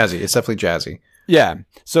yeah. Jazzy. It's definitely jazzy. Yeah.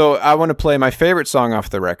 So I want to play my favorite song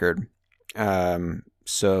off the record.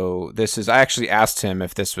 So this is, I actually asked him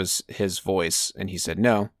if this was his voice, and he said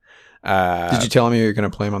no. Did you tell him you were going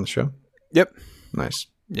to play him on the show? Yep. Nice.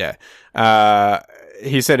 Yeah.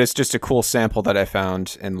 He said it's just a cool sample that I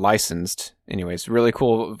found and licensed. Anyways, really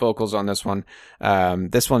cool vocals on this one.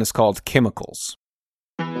 This one is called Chemicals.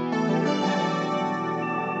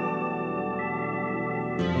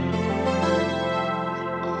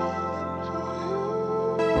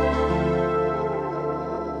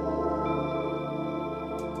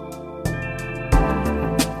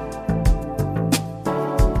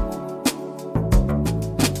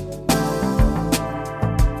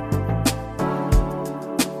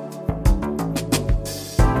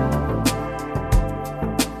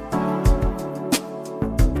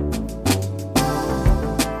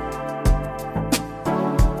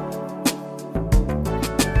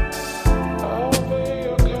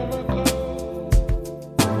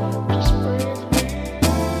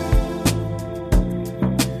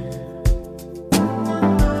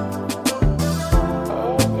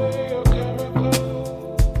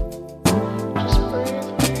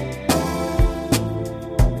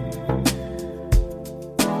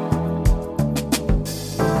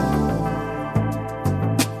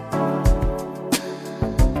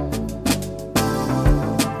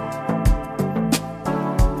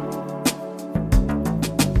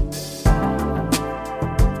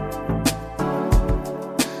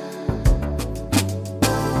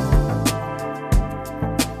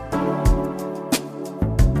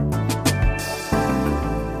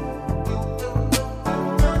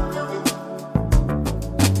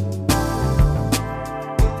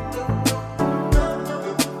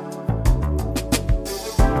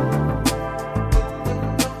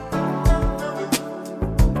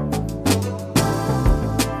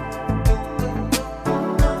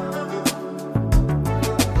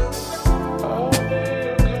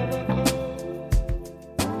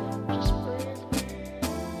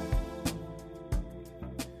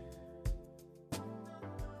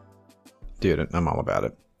 Dude, I'm all about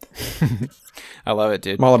it. I love it,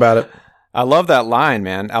 dude. I'm all about it. I love that line,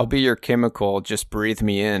 man. I'll be your chemical, just breathe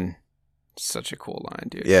me in. Such a cool line,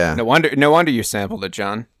 dude. Yeah. No wonder you sampled it,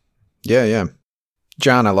 John. Yeah.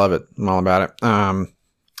 John, I love it. I'm all about it.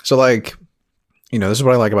 So like, this is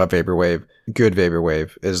what I like about vaporwave. Good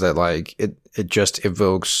vaporwave is that like it just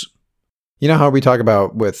evokes, how we talk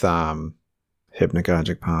about with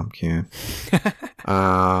Hypnagogic Pumpkin.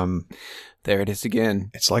 There it is again.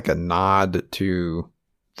 It's like a nod to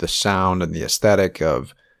the sound and the aesthetic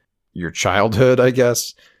of your childhood, I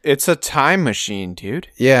guess. It's a time machine, dude.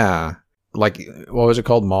 Yeah. Like, what was it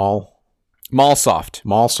called? Mallsoft.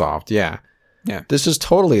 Mallsoft, yeah. Yeah. This is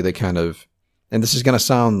totally the kind of, and this is going to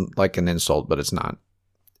sound like an insult, but it's not.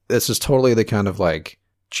 This is totally the kind of like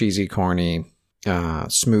cheesy, corny,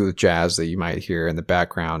 smooth jazz that you might hear in the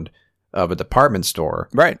background of a department store.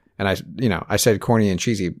 Right. And I said corny and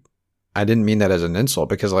cheesy. I didn't mean that as an insult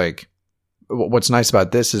because like what's nice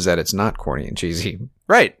about this is that it's not corny and cheesy.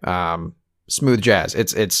 Right. Smooth jazz.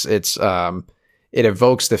 It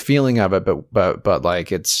evokes the feeling of it, but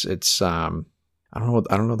like it's I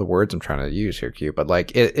don't know the words I'm trying to use here, Q, but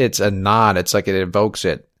like it's a nod. It's like it evokes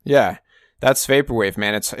it. Yeah. That's vaporwave,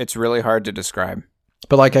 man. It's really hard to describe.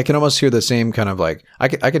 But like I can almost hear the same kind of like I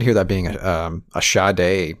could hear that being a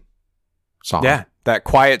Sade song. Yeah, that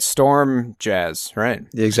quiet storm jazz, right?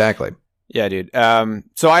 Exactly. Yeah, dude.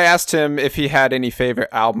 So I asked him if he had any favorite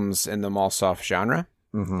albums in the Mallsoft genre,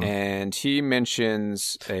 and he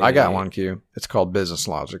mentions I got one, Q. It's called Business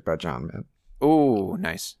Logic by John Mint. Ooh,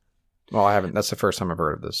 nice. Well, I haven't. That's the first time I've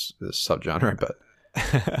heard of this subgenre. But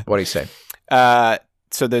what do you say?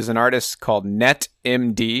 So there's an artist called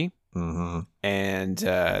NetMD, and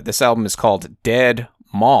this album is called Dead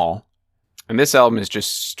Mall. And this album is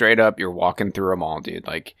just straight up, you're walking through a mall, dude.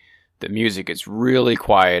 Like, the music is really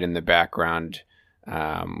quiet in the background,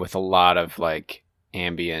 with a lot of like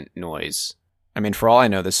ambient noise. I mean, for all I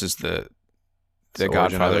know, this is the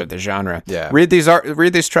godfather of the genre. Yeah. Read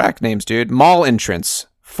these track names, dude. Mall entrance,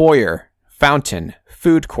 foyer, fountain,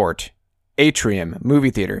 food court, atrium, movie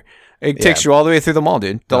theater. It takes you all the way through the mall,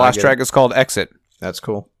 dude. The last track is called Exit. That's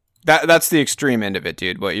cool. That's the extreme end of it,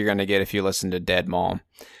 dude. What you're gonna get if you listen to Dead Mall.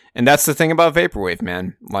 And that's the thing about vaporwave,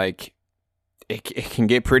 man. Like, it can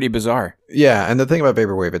get pretty bizarre. Yeah, and the thing about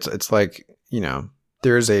vaporwave, it's like, you know,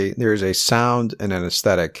 there's a sound and an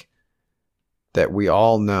aesthetic that we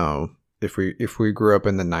all know if we grew up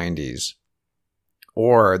in the 90s.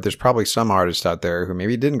 Or there's probably some artists out there who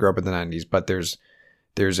maybe didn't grow up in the 90s, but there's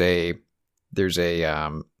a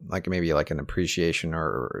like maybe like an appreciation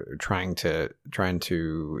or trying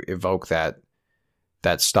to evoke that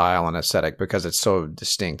style and aesthetic because it's so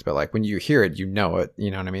distinct. But like when you hear it, you know it, you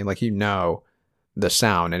know what I mean? Like, you know the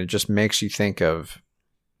sound, and it just makes you think of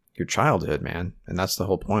your childhood, man. And that's the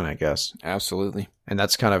whole point, I guess. Absolutely. And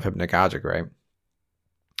that's kind of hypnagogic, right?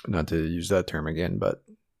 Not to use that term again, but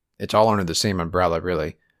it's all under the same umbrella,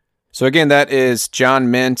 really. So again, that is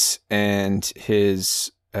John Mint and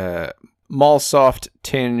his Mallsoft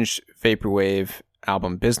tinged vaporwave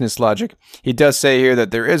album Business Logic. He does say here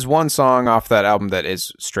that there is one song off that album that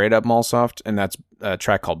is straight up Mallsoft, and that's a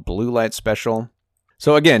track called Blue Light Special.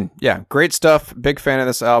 So again, yeah, great stuff. Big fan of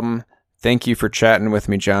this album. Thank you for chatting with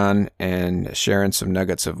me, John, and sharing some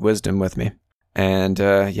nuggets of wisdom with me. And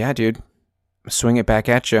yeah, dude, swing it back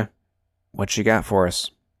at you. What you got for us?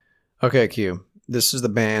 Okay, Q. This is the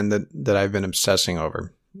band that I've been obsessing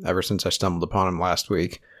over ever since I stumbled upon them last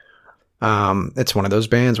week. It's one of those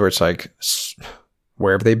bands where it's like,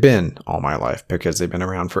 where have they been all my life? Because they've been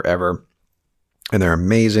around forever, and they're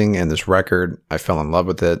amazing. And this record, I fell in love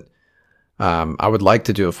with it. I would like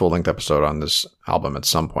to do a full-length episode on this album at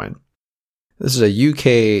some point. This is a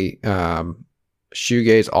UK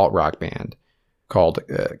shoegaze alt-rock band called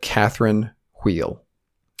Catherine Wheel.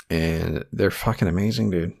 And they're fucking amazing,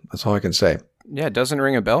 dude. That's all I can say. Yeah, it doesn't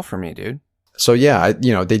ring a bell for me, dude. So yeah,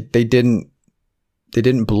 they didn't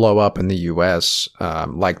blow up in the US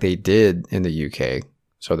like they did in the UK.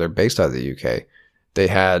 So they're based out of the UK. They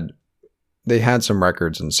had some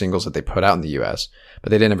records and singles that they put out in the US,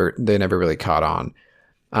 but they never really caught on.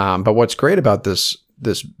 But what's great about this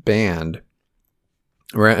band,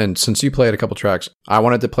 and since you played a couple tracks, I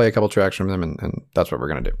wanted to play a couple tracks from them, and that's what we're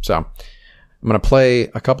gonna do. So I'm gonna play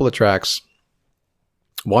a couple of tracks,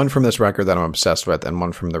 one from this record that I'm obsessed with, and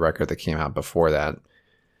one from the record that came out before that.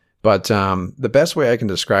 But the best way I can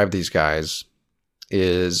describe these guys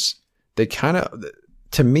is they kind of,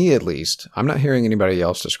 to me at least, I'm not hearing anybody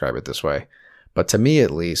else describe it this way, but to me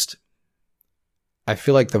at least, I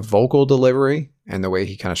feel like the vocal delivery and the way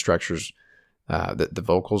he kind of structures the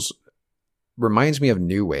vocals reminds me of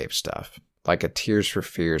new wave stuff, like a Tears for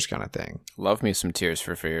Fears kind of thing. Love me some Tears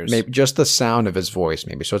for Fears. Maybe just the sound of his voice,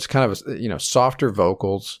 maybe. So it's kind of, softer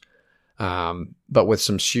vocals, but with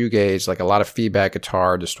some shoegaze, like a lot of feedback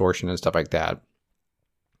guitar, distortion, and stuff like that.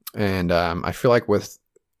 And I feel like with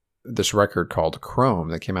this record called Chrome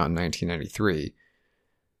that came out in 1993,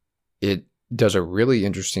 it does a really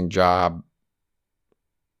interesting job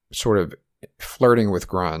sort of flirting with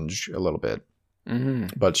grunge a little bit,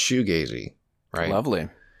 but shoegazy, right? Lovely.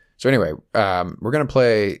 So anyway, we're going to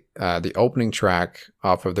play the opening track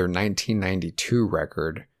off of their 1992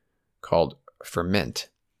 record called Ferment.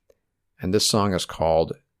 And this song is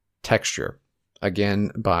called Texture,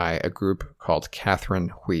 again by a group called Catherine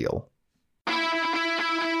Wheel.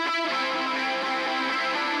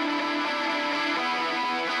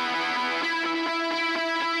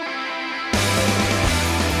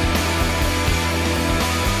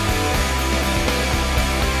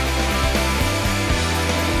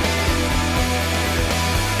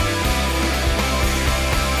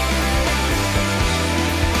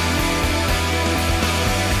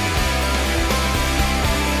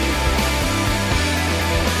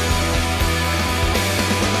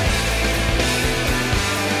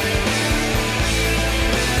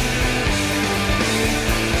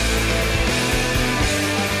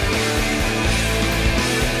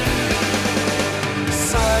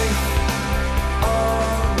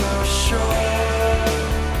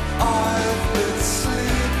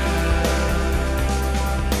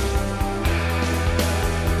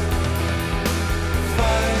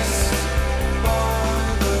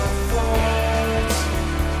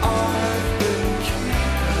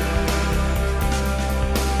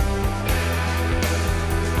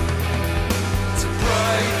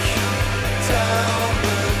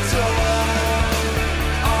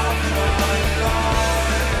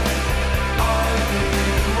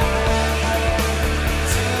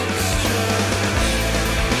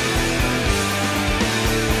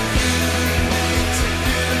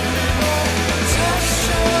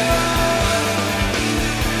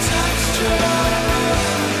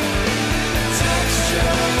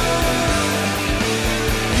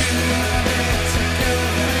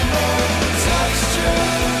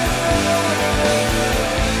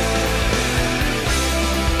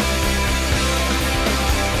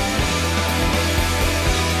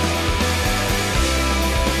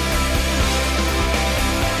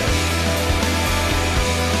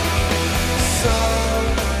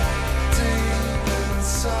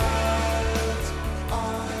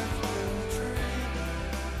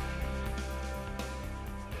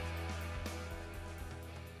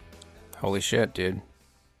 Holy shit, dude.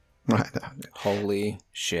 Holy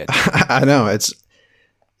shit. I know.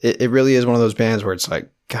 It really is one of those bands where it's like,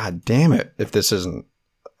 God damn it, if this isn't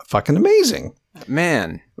fucking amazing.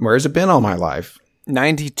 Man. Where has it been all my life?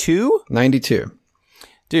 92? 92.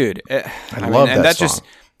 Dude. I love that song.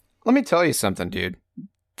 Let me tell you something, dude.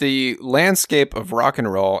 The landscape of rock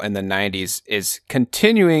and roll in the 90s is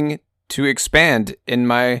continuing to expand in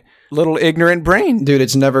my little ignorant brain. Dude,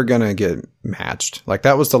 it's never going to get matched. Like,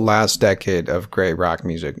 that was the last decade of great rock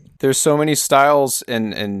music. There's so many styles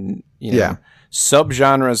and you know,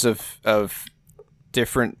 subgenres of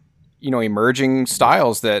different, you know, emerging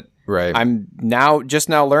styles that Right. I'm just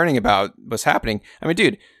now learning about what's happening. I mean,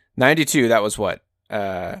 dude, 92, that was what?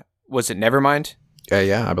 Was it Nevermind?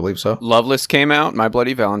 Yeah, I believe so. Loveless came out, My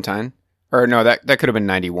Bloody Valentine. Or no, that could have been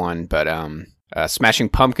 91, but Smashing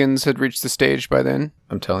Pumpkins had reached the stage by then.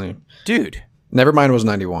 I'm telling you. Dude. Nevermind was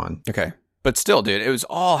 91. Okay. But still, dude, it was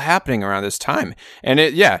all happening around this time. And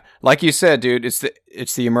like you said, dude,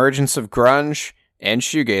 it's the emergence of grunge and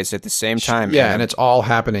shoegaze at the same time. Yeah, and it's all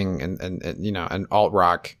happening and you know, and alt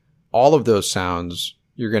rock. All of those sounds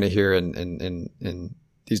you're going to hear in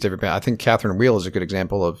these different bands. I think Catherine Wheel is a good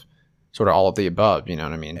example of sort of all of the above, you know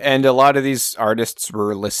what I mean? And a lot of these artists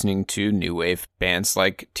were listening to new wave bands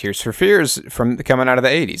like Tears for Fears coming out of the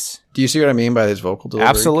 80s. Do you see what I mean by his vocal delivery?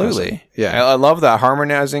 Absolutely. Yeah. I love that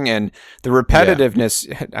harmonizing and the repetitiveness.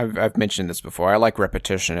 Yeah. I've mentioned this before. I like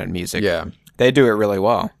repetition in music. Yeah. They do it really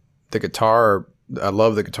well. The guitar, I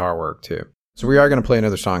love the guitar work too. So we are going to play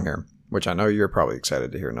another song here, which I know you're probably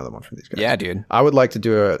excited to hear another one from these guys. Yeah, dude. I would like to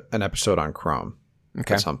do an episode on Chrome.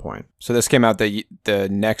 Okay. At some point. So this came out the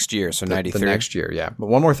next year, so 93. The next year, yeah. But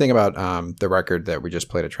one more thing about the record that we just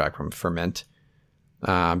played a track from, Ferment.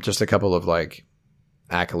 Just a couple of like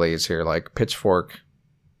accolades here. Like Pitchfork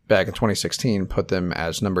back in 2016 put them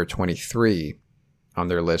as number 23 on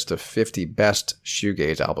their list of 50 best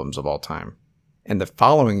shoegaze albums of all time. And the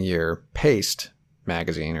following year, Paste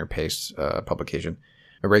magazine or Paste publication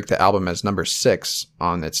ranked the album as number 6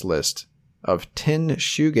 on its list of 10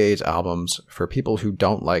 shoegaze albums for people who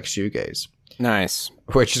don't like shoegaze. Nice.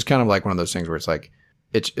 Which is kind of like one of those things where it's like,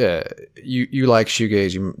 it's you like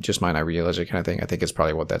shoegaze, you just might not realize it kind of thing. I think it's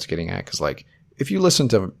probably what that's getting at. Because like, if you listen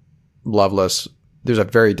to Loveless, there's a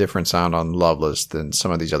very different sound on Loveless than some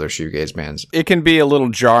of these other shoegaze bands. It can be a little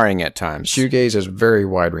jarring at times. Shoegaze is very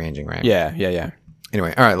wide-ranging, right? Yeah.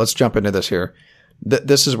 Anyway, all right, let's jump into this here.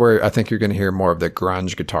 This is where I think you're going to hear more of the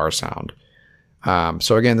grunge guitar sound.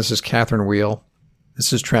 So again, this is Catherine Wheel.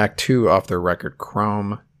 This is track 2 off their record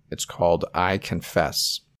Chrome. It's called I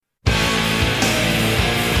Confess.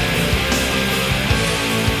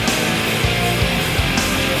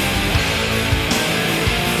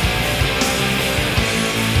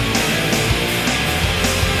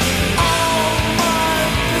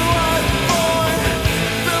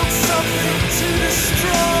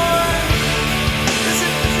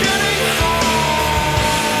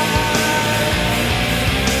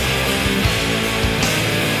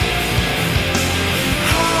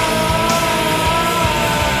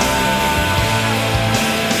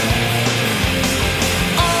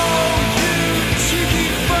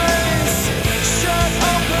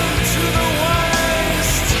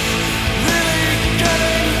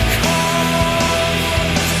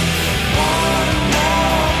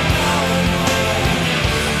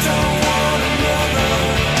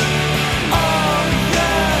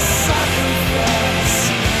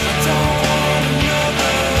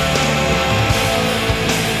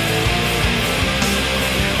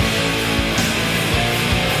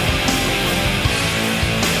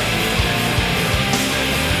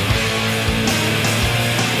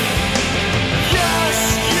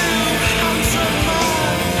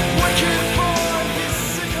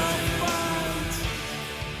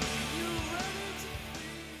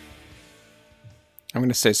 I'm going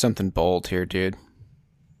to say something bold here, dude.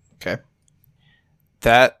 Okay.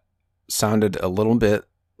 That sounded a little bit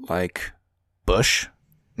like Bush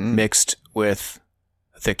mixed with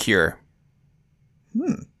The Cure.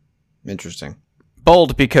 Interesting.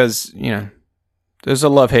 Bold because, you know, there's a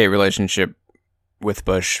love-hate relationship with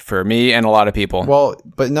Bush for me and a lot of people. Well,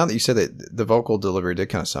 but now that you said that, the vocal delivery did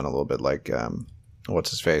kind of sound a little bit like, what's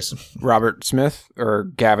his face? Robert Smith or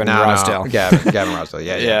Gavin Rossdale? No, Gavin Rossdale.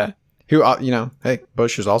 Yeah. Yeah. Who, you know, hey,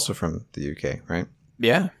 Bush is also from the UK, right?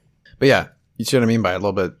 Yeah. But yeah, you see what I mean by a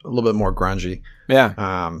little bit more grungy. Yeah.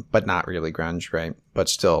 But not really grunge, right? But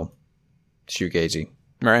still shoegazy.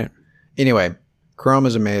 Right. Anyway, Chrome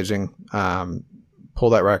is amazing. Pull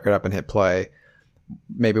that record up and hit play.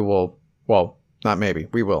 Maybe we will.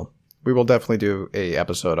 We will definitely do a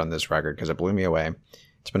episode on this record because it blew me away.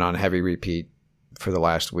 It's been on heavy repeat for the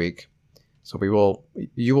last week. So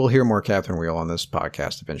you will hear more Catherine Wheel on this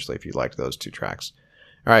podcast eventually if you liked those 2 tracks.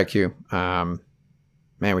 All right, Q. Man,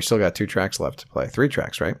 we still got 2 tracks left to play. 3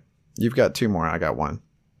 tracks, right? You've got 2 more. I got 1.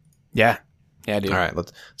 Yeah, dude. All right,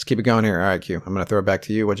 let's keep it going here. All right, Q. I'm going to throw it back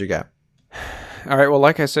to you. What you got? All right, well,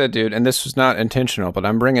 like I said, dude, and this was not intentional, but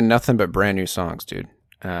I'm bringing nothing but brand new songs, dude.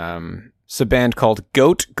 It's a band called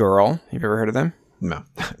Goat Girl. You've ever heard of them? No.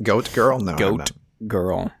 Goat Girl? No. Goat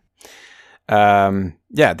Girl.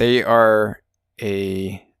 Yeah, they are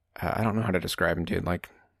I don't know how to describe them, dude. Like,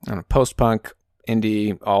 I don't know, post-punk,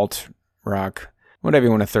 indie, alt, rock, whatever you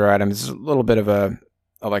want to throw at them. It's a little bit of a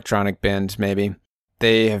electronic band, maybe.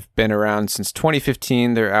 They have been around since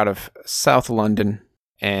 2015. They're out of South London.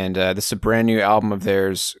 And this is a brand new album of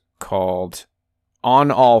theirs called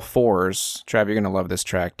On All Fours. Trav, you're going to love this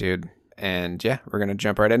track, dude. And yeah, we're going to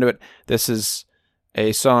jump right into it. This is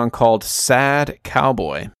a song called Sad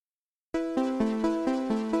Cowboy.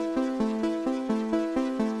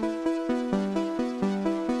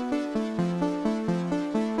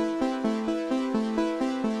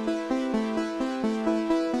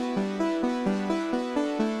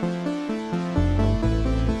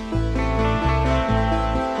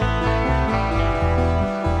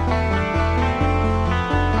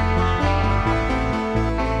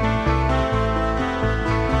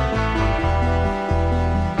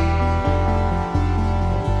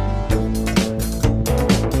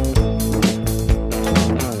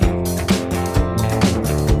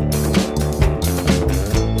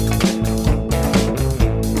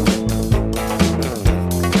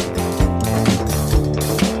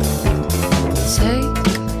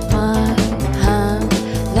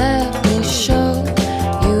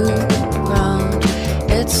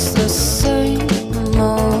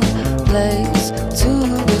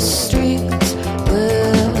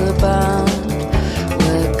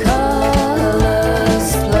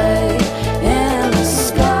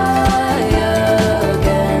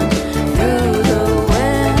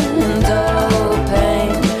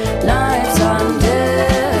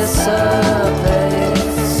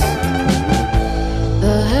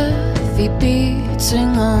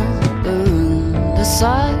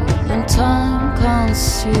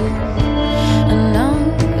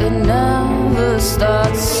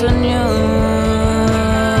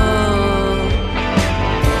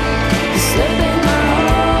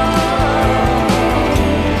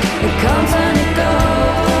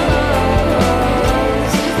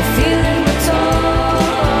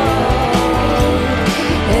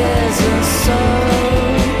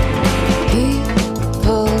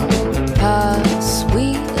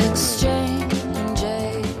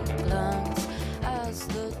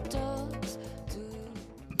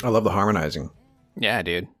 I love the harmonizing. Yeah,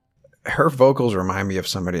 dude. Her vocals remind me of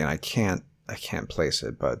somebody, and I can't place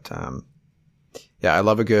it, but yeah, I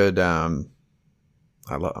love a good. I'm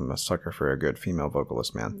a sucker for a good female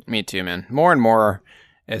vocalist, man. Me too, man. More and more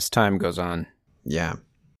as time goes on. Yeah,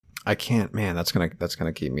 I can't, man. That's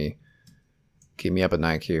gonna keep me up at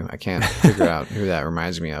night, Q. I can't figure out who that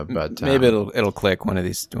reminds me of, but maybe it'll click one of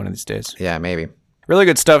these days. Yeah, maybe. Really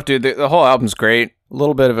good stuff, dude. The whole album's great. A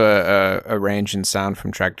little bit of a range in sound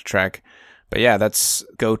from track to track. But yeah, that's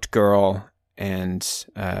Goat Girl and...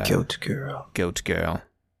 Goat Girl.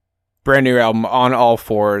 Brand new album, On All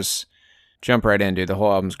Fours. Jump right in, dude. The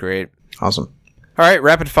whole album's great. Awesome. All right,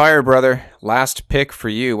 rapid fire, brother. Last pick for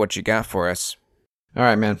you. What you got for us? All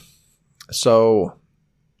right, man. So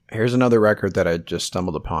here's another record that I just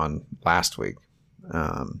stumbled upon last week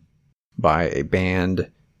by a band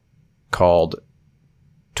called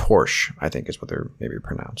Torche, I think is what they're maybe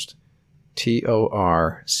pronounced. Torche.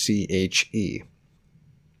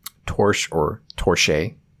 Torche or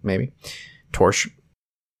Torche, maybe. Torche.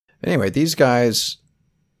 Anyway, these guys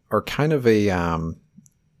are kind of a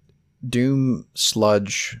doom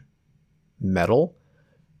sludge metal,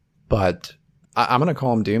 but I'm going to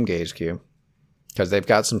call them doom gaze, Q, because they've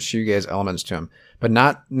got some shoegaze elements to them, but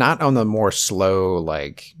not on the more slow,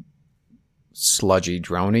 like sludgy,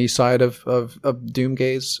 drony side of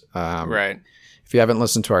doomgaze. Right. If you haven't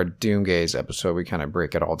listened to our doomgaze episode, we kind of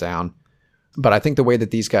break it all down. But I think the way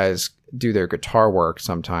that these guys do their guitar work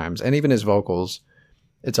sometimes, and even his vocals,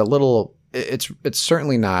 it's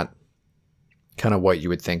certainly not kind of what you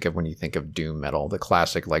would think of when you think of doom metal, the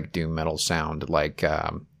classic like doom metal sound, like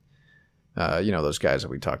those guys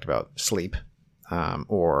that we talked about, Sleep,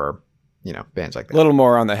 or bands like that. A little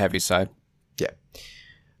more on the heavy side. Yeah.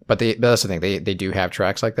 But that's the thing. They do have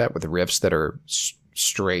tracks like that with riffs that are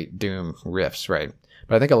straight doom riffs, right?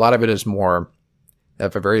 But I think a lot of it is more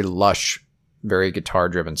of a very lush, very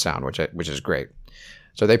guitar-driven sound, which is great.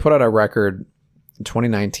 So they put out a record in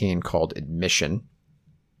 2019 called Admission.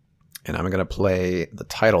 And I'm going to play the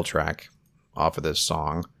title track off of this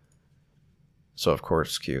song. So, of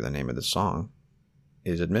course, Q, the name of the song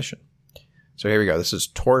is Admission. So here we go. This is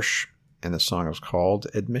Torch, and the song is called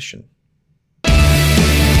Admission.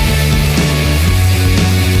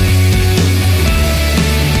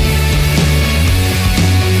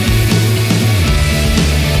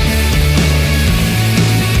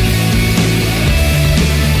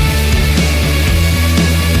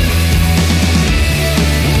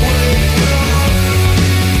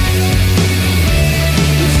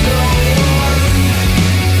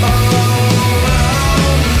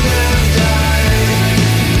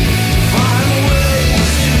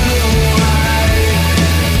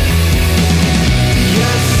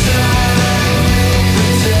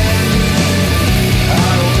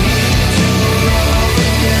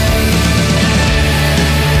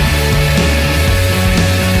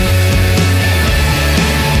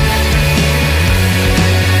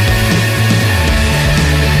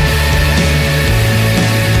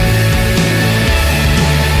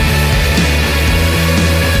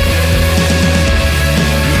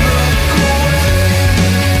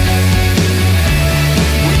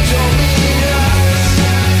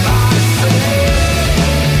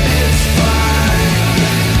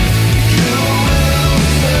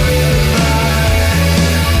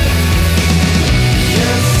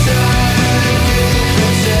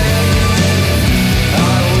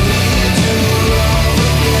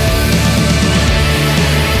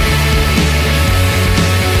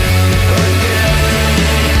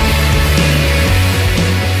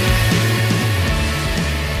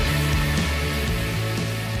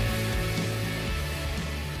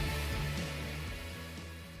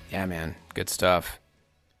 Yeah, man. Good stuff.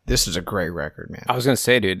 This is a great record, man. I was going to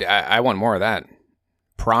say, dude, I want more of that.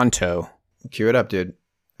 Pronto. Cue it up, dude.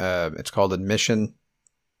 It's called Admission.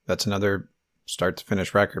 That's another start to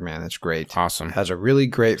finish record, man. It's great. Awesome. It has a really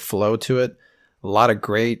great flow to it. A lot of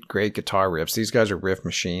great guitar riffs. These guys are riff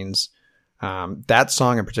machines. That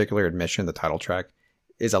song in particular, Admission, the title track,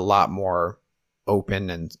 is a lot more open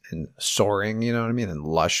and soaring, you know what I mean, and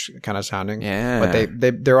lush kind of sounding. Yeah.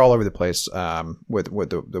 But they're all over the place with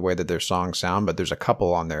the way that their songs sound. But there's a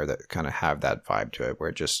couple on there that kind of have that vibe to it, where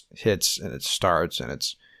it just hits and it starts and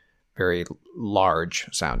it's very large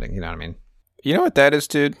sounding. You know what I mean? You know what that is,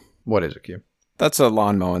 dude? What is it, Q? That's a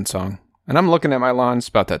lawn mowing song. And I'm looking at my lawn. It's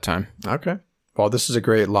about that time. Okay. Well, this is a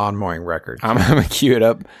great lawn mowing record. I'm going to cue it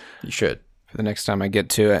up You should. for the next time I get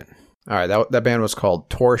to it. All right, that band was called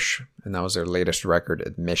Torch, and that was their latest record,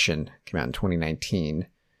 Admission. Came out in 2019.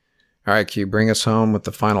 All right, Q, bring us home with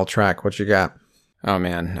the final track. What you got? Oh,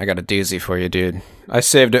 man. I got a doozy for you, dude. I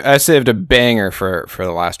saved a banger for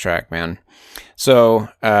the last track, man. So,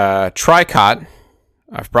 Tricot.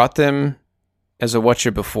 I've brought them as a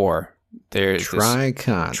Whatcha before. There's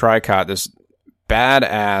Tricot, this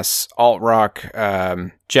badass alt-rock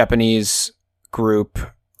Japanese group.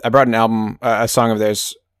 I brought an album, a song of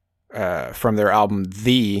theirs from their album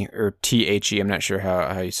The, or THE, I'm not sure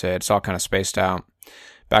how you say it. It's all kind of spaced out.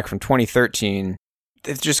 Back from 2013.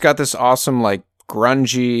 They've just got this awesome, like,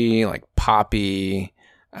 grungy, like, poppy.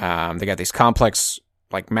 They got these complex,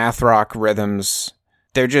 like, math rock rhythms.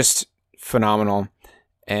 They're just phenomenal.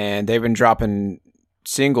 And they've been dropping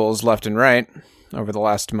singles left and right over the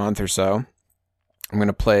last month or so. I'm going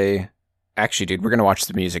to play... Actually, dude, we're going to watch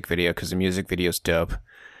the music video because the music video is dope.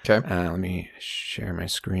 Okay. Let me share my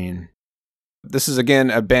screen. This is, again,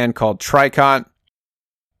 a band called Tricot,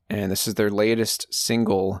 and this is their latest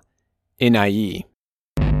single, Inai.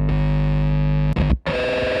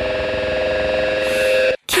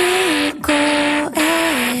 聞こ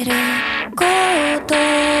えること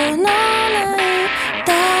のない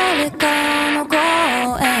誰かの声に呪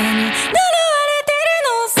われてる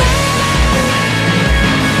のさ「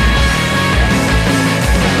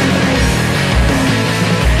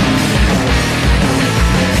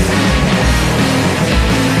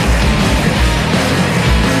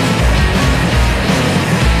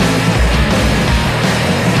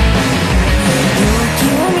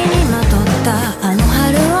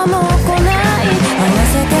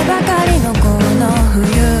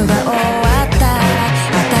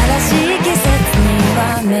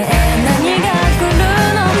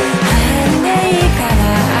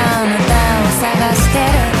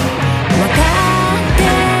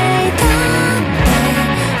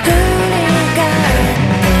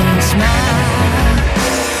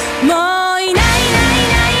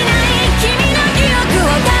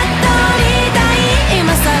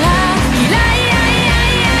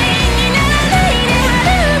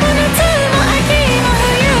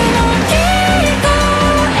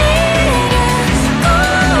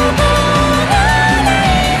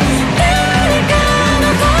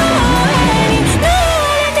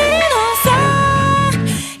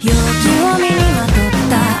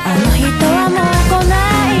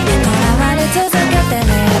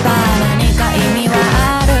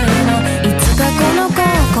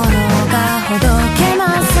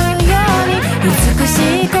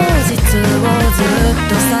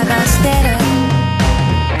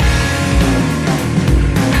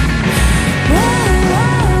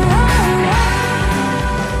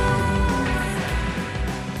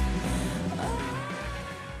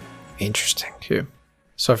Interesting. Too.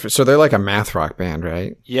 So they're like a math rock band,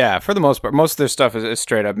 right? Yeah, for the most part. Most of their stuff is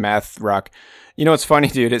straight up math rock. You know what's funny,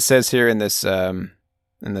 dude? It says here in this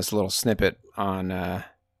little snippet on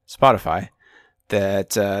Spotify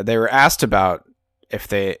that they were asked about if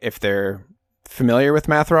they're familiar with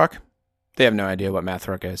math rock. They have no idea what math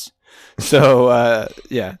rock is. So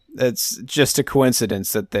yeah, it's just a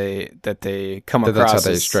coincidence that they come across. That's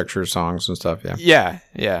how they structure songs and stuff. Yeah.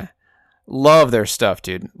 Yeah. Love their stuff,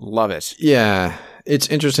 dude. Love it. Yeah, it's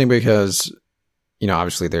interesting because, you know,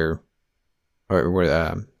 obviously they're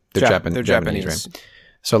Japanese, right?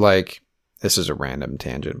 So like, this is a random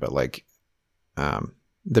tangent, but like,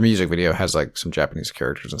 the music video has like some Japanese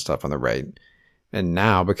characters and stuff on the right. And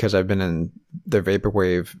now, because I've been in the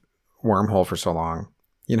vaporwave wormhole for so long,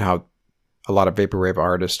 you know how a lot of vaporwave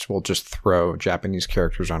artists will just throw Japanese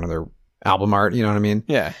characters onto their album art. You know what I mean?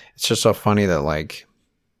 Yeah. It's just so funny that like,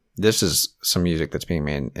 this is some music that's being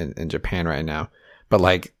made in Japan right now, but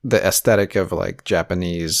like the aesthetic of like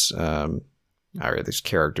Japanese, these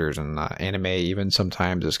characters and anime even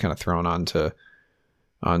sometimes is kind of thrown onto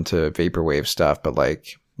vaporwave stuff. But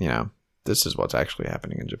like, you know, this is what's actually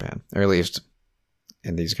happening in Japan, or at least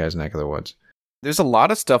in these guys' neck of the woods. There's a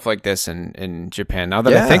lot of stuff like this in Japan. Now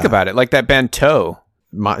that I think about it, like that band Toe.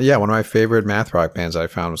 One of my favorite math rock bands I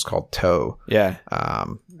found was called Toe. Yeah.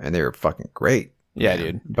 And they were fucking great. Yeah, man.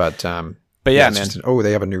 dude. But yeah, man.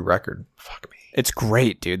 They have a new record. Fuck me. It's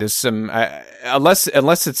great, dude. There's some unless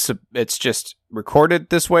it's just recorded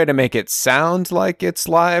this way to make it sound like it's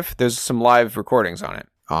live. There's some live recordings on it.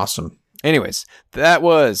 Awesome. Anyways, that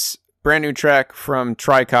was brand new track from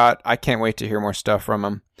Tricot. I can't wait to hear more stuff from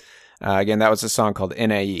them. Again, that was a song called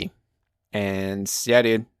NAE. And yeah,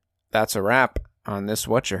 dude, that's a wrap on this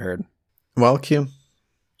What You Heard. Well, Q,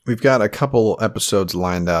 we've got a couple episodes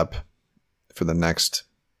lined up for the next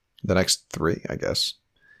 3, I guess.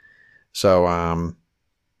 So,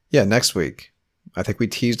 next week, I think we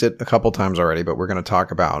teased it a couple times already, but we're going to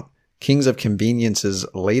talk about Kings of Convenience's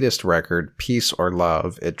latest record, Peace or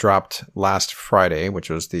Love. It dropped last Friday, which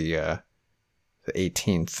was the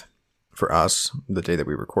 18th for us, the day that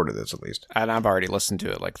we recorded this at least. And I've already listened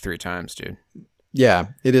to it like 3 times, dude. Yeah,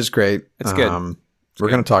 it is great. It's good. We're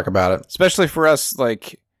going to talk about it. Especially for us,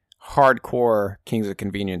 like, hardcore Kings of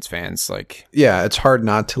Convenience fans. Like, yeah, it's hard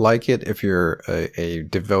not to like it if you're a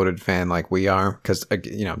devoted fan like we are, because,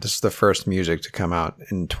 you know, this is the first music to come out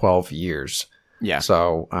in 12 years. Yeah.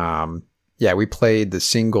 So, we played the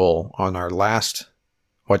single on our last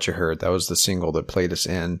What You Heard. That was the single that played us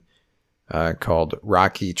in, called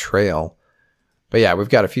Rocky Trail. But yeah, we've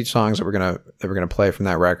got a few songs that we're gonna play from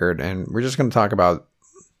that record, and we're just gonna talk about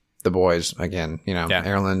the boys again. You know,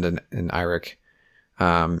 Erland and Eirik,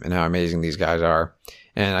 and how amazing these guys are.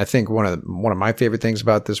 And I think one of my favorite things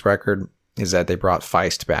about this record is that they brought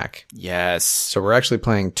Feist back. Yes. So we're actually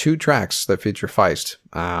playing 2 tracks that feature Feist,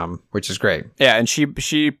 which is great. Yeah, and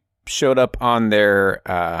she showed up on their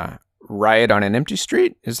Riot on an Empty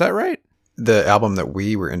Street. Is that right? The album that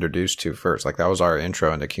we were introduced to first, like that was our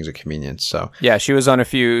intro into Kings of Convenience. So yeah, she was on a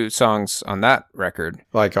few songs on that record.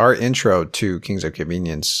 Like our intro to Kings of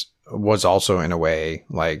Convenience was also in a way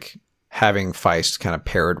like having Feist kind of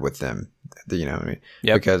paired with them. You know what I mean?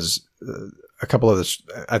 Yep. Because a couple of this,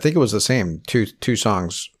 I think it was the same two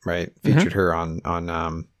songs, right? Featured her on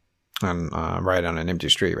Riot on an Empty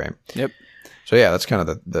Street, right? Yep. So yeah, that's kind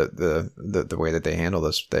of the way that they handle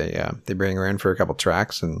this. They bring her in for a couple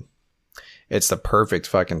tracks, and it's the perfect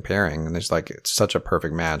fucking pairing. And it's such a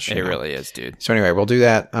perfect match. It really is, dude. So anyway, we'll do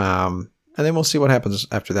that, and then we'll see what happens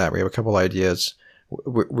after that. We have a couple ideas.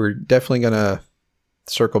 We're definitely gonna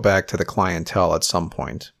circle back to the clientele at some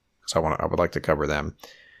point, because I would like to cover them,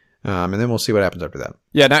 and then we'll see what happens after that.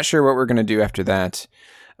 Yeah, not sure what we're gonna do after that,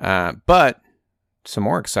 but some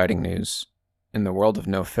more exciting news in the world of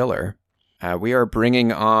No Filler. We are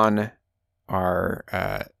bringing on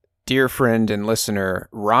our dear friend and listener,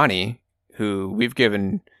 Ronnie, who we've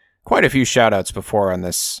given quite a few shout outs before on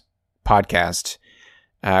this podcast.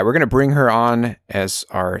 We're going to bring her on as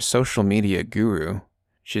our social media guru.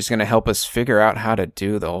 She's going to help us figure out how to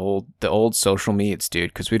do the old social medias,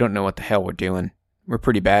 dude, because we don't know what the hell we're doing. We're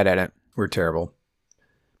pretty bad at it. We're terrible.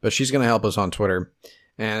 But she's going to help us on Twitter,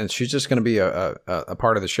 and she's just going to be a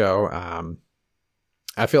part of the show.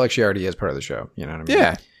 I feel like she already is part of the show. You know what I mean?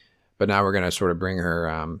 Yeah. But now we're going to sort of bring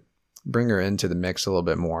her into the mix a little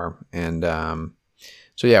bit more. And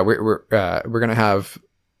so yeah, we're going to have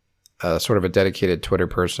sort of a dedicated Twitter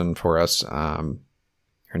person for us.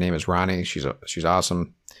 Her name is Ronnie. She's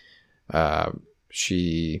awesome.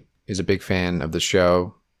 She is a big fan of the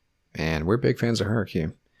show, and we're big fans of her,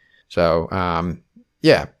 Q. So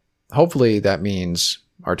yeah, hopefully that means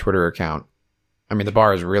our Twitter account. I mean, the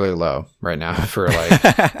bar is really low right now for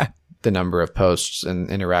like the number of posts and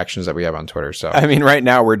interactions that we have on Twitter. So I mean, right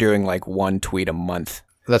now we're doing like one tweet a month,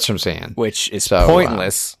 that's what I'm saying. which is So,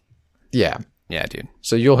 pointless. Yeah. Yeah, dude.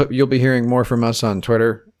 So you'll be hearing more from us on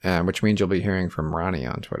Twitter, which means you'll be hearing from Ronnie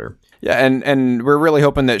on Twitter. Yeah, and we're really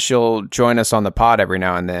hoping that she'll join us on the pod every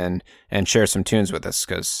now and then and share some tunes with us,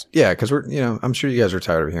 because Yeah, because I'm sure you guys are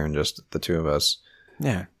tired of hearing just the two of us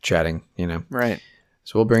yeah, chatting. right.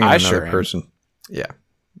 So we'll bring in I another sure am. person. Yeah,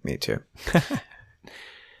 me too.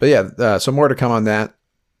 But yeah, so more to come on that.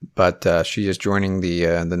 But she is joining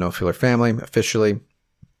the No Filler family officially,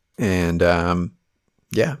 and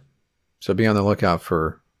yeah. So be on the lookout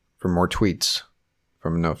for more tweets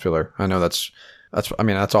from No Filler. I know that's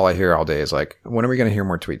all I hear all day is like, when are we going to hear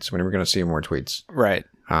more tweets? When are we going to see more tweets? Right.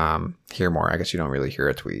 Hear more. I guess you don't really hear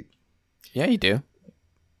a tweet Yeah, you do.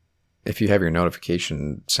 if you have your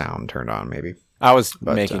notification sound turned on. Maybe I was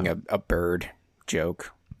But, making a bird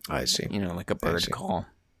joke, I see. like a bird see. call.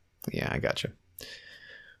 Yeah, I got you.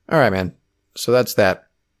 All right, man. So that's that.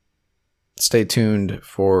 Stay tuned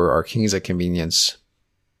for our Kings of Convenience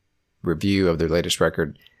review of their latest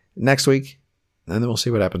record next week, and then we'll see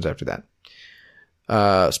what happens after that.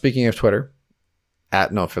 Speaking of Twitter,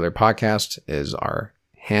 at No Filler Podcast is our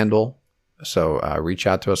handle. So reach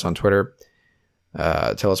out to us on Twitter.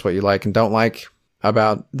 Tell us what you like and don't like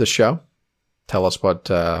about the show. Tell us what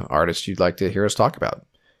artists you'd like to hear us talk about.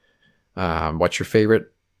 What's your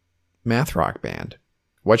favorite math rock band?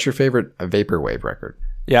 What's your favorite vaporwave record?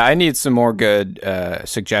 Yeah, I need some more good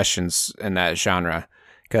suggestions in that genre,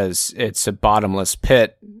 because it's a bottomless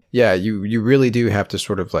pit. Yeah, you really do have to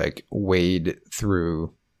sort of like wade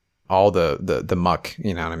through all the muck,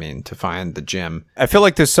 you know what I mean, to find the gem. I feel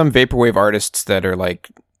like there's some vaporwave artists that are like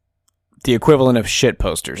the equivalent of shit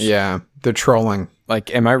posters. Yeah, they're trolling.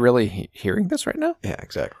 Like, am I really hearing this right now? Yeah,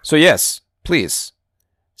 exactly. So yes, please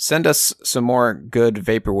send us some more good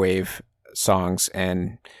vaporwave songs,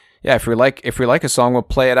 and yeah, if we like a song, we'll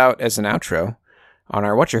play it out as an outro on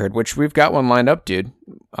our What You Heard, which we've got one lined up, dude.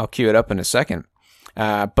 I'll cue it up in a second.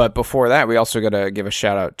 But before that, we also got to give a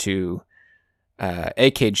shout out to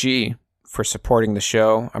AKG for supporting the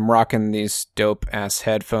show. I'm rocking these dope ass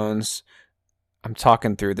headphones. I'm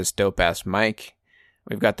talking through this dope ass mic.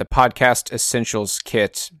 We've got the Podcast Essentials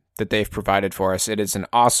kit that they've provided for us. It is an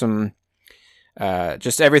awesome,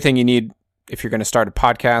 just everything you need if you're going to start a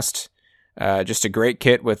podcast. Just a great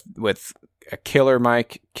kit with a killer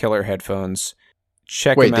mic, killer headphones.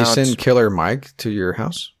 Check Wait, him they out. send Killer Mike to your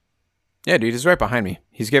house? Yeah, dude, he's right behind me.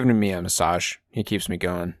 He's giving me a massage. He keeps me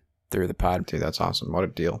going through the pod. Dude, that's awesome. What a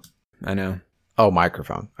deal. I know. Oh,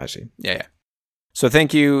 microphone. I see. Yeah. So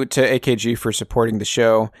thank you to AKG for supporting the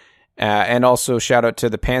show. And also shout out to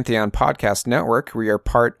the Pantheon Podcast Network. We are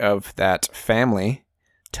part of that family.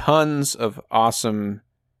 Tons of awesome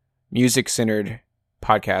music-centered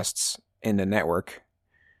podcasts in the network.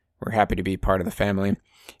 We're happy to be part of the family.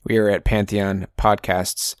 We are at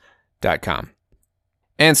pantheonpodcasts.com.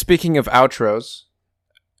 And speaking of outros,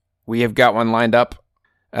 we have got one lined up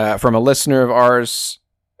from a listener of ours.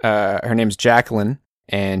 Her name's Jacqueline,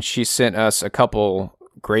 and she sent us a couple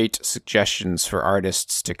great suggestions for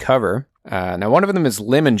artists to cover. Now, one of them is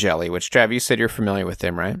Lemon Jelly, which, Trav, you said you're familiar with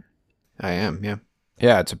them, right? I am, yeah.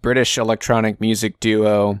 Yeah, it's a British electronic music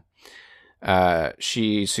duo.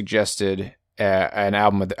 She suggested an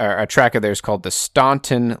album, a track of theirs called The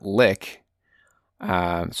Staunton Lick.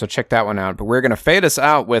 So check that one out. But we're going to fade us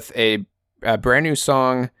out with a brand new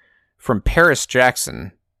song from Paris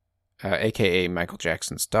Jackson, a.k.a. Michael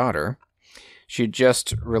Jackson's daughter. She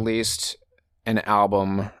just released an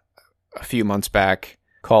album a few months back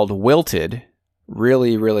called Wilted.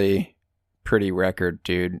 Really, really pretty record,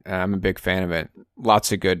 dude. I'm a big fan of it.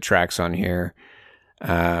 Lots of good tracks on here.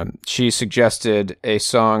 She suggested a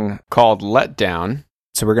song called Let Down.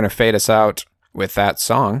 So we're going to fade us out with that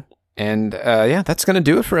song. And yeah, that's going to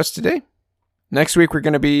do it for us today. Next week, we're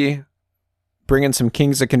going to be bringing some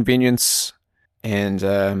Kings of Convenience. And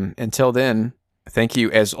until then, thank you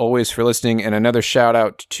as always for listening. And another shout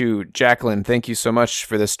out to Jacqueline. Thank you so much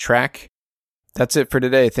for this track. That's it for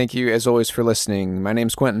today. Thank you as always for listening. My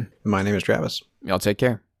name's Quentin. My name is Travis. Y'all take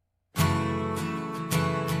care.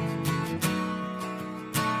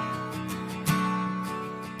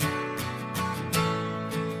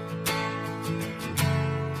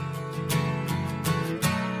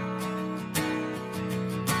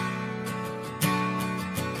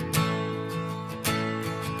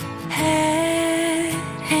 Head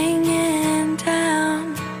hanging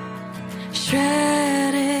down,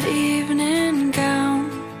 shredded evening gown,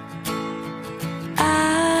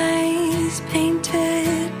 eyes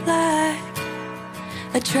painted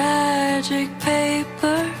magic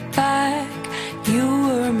paperback.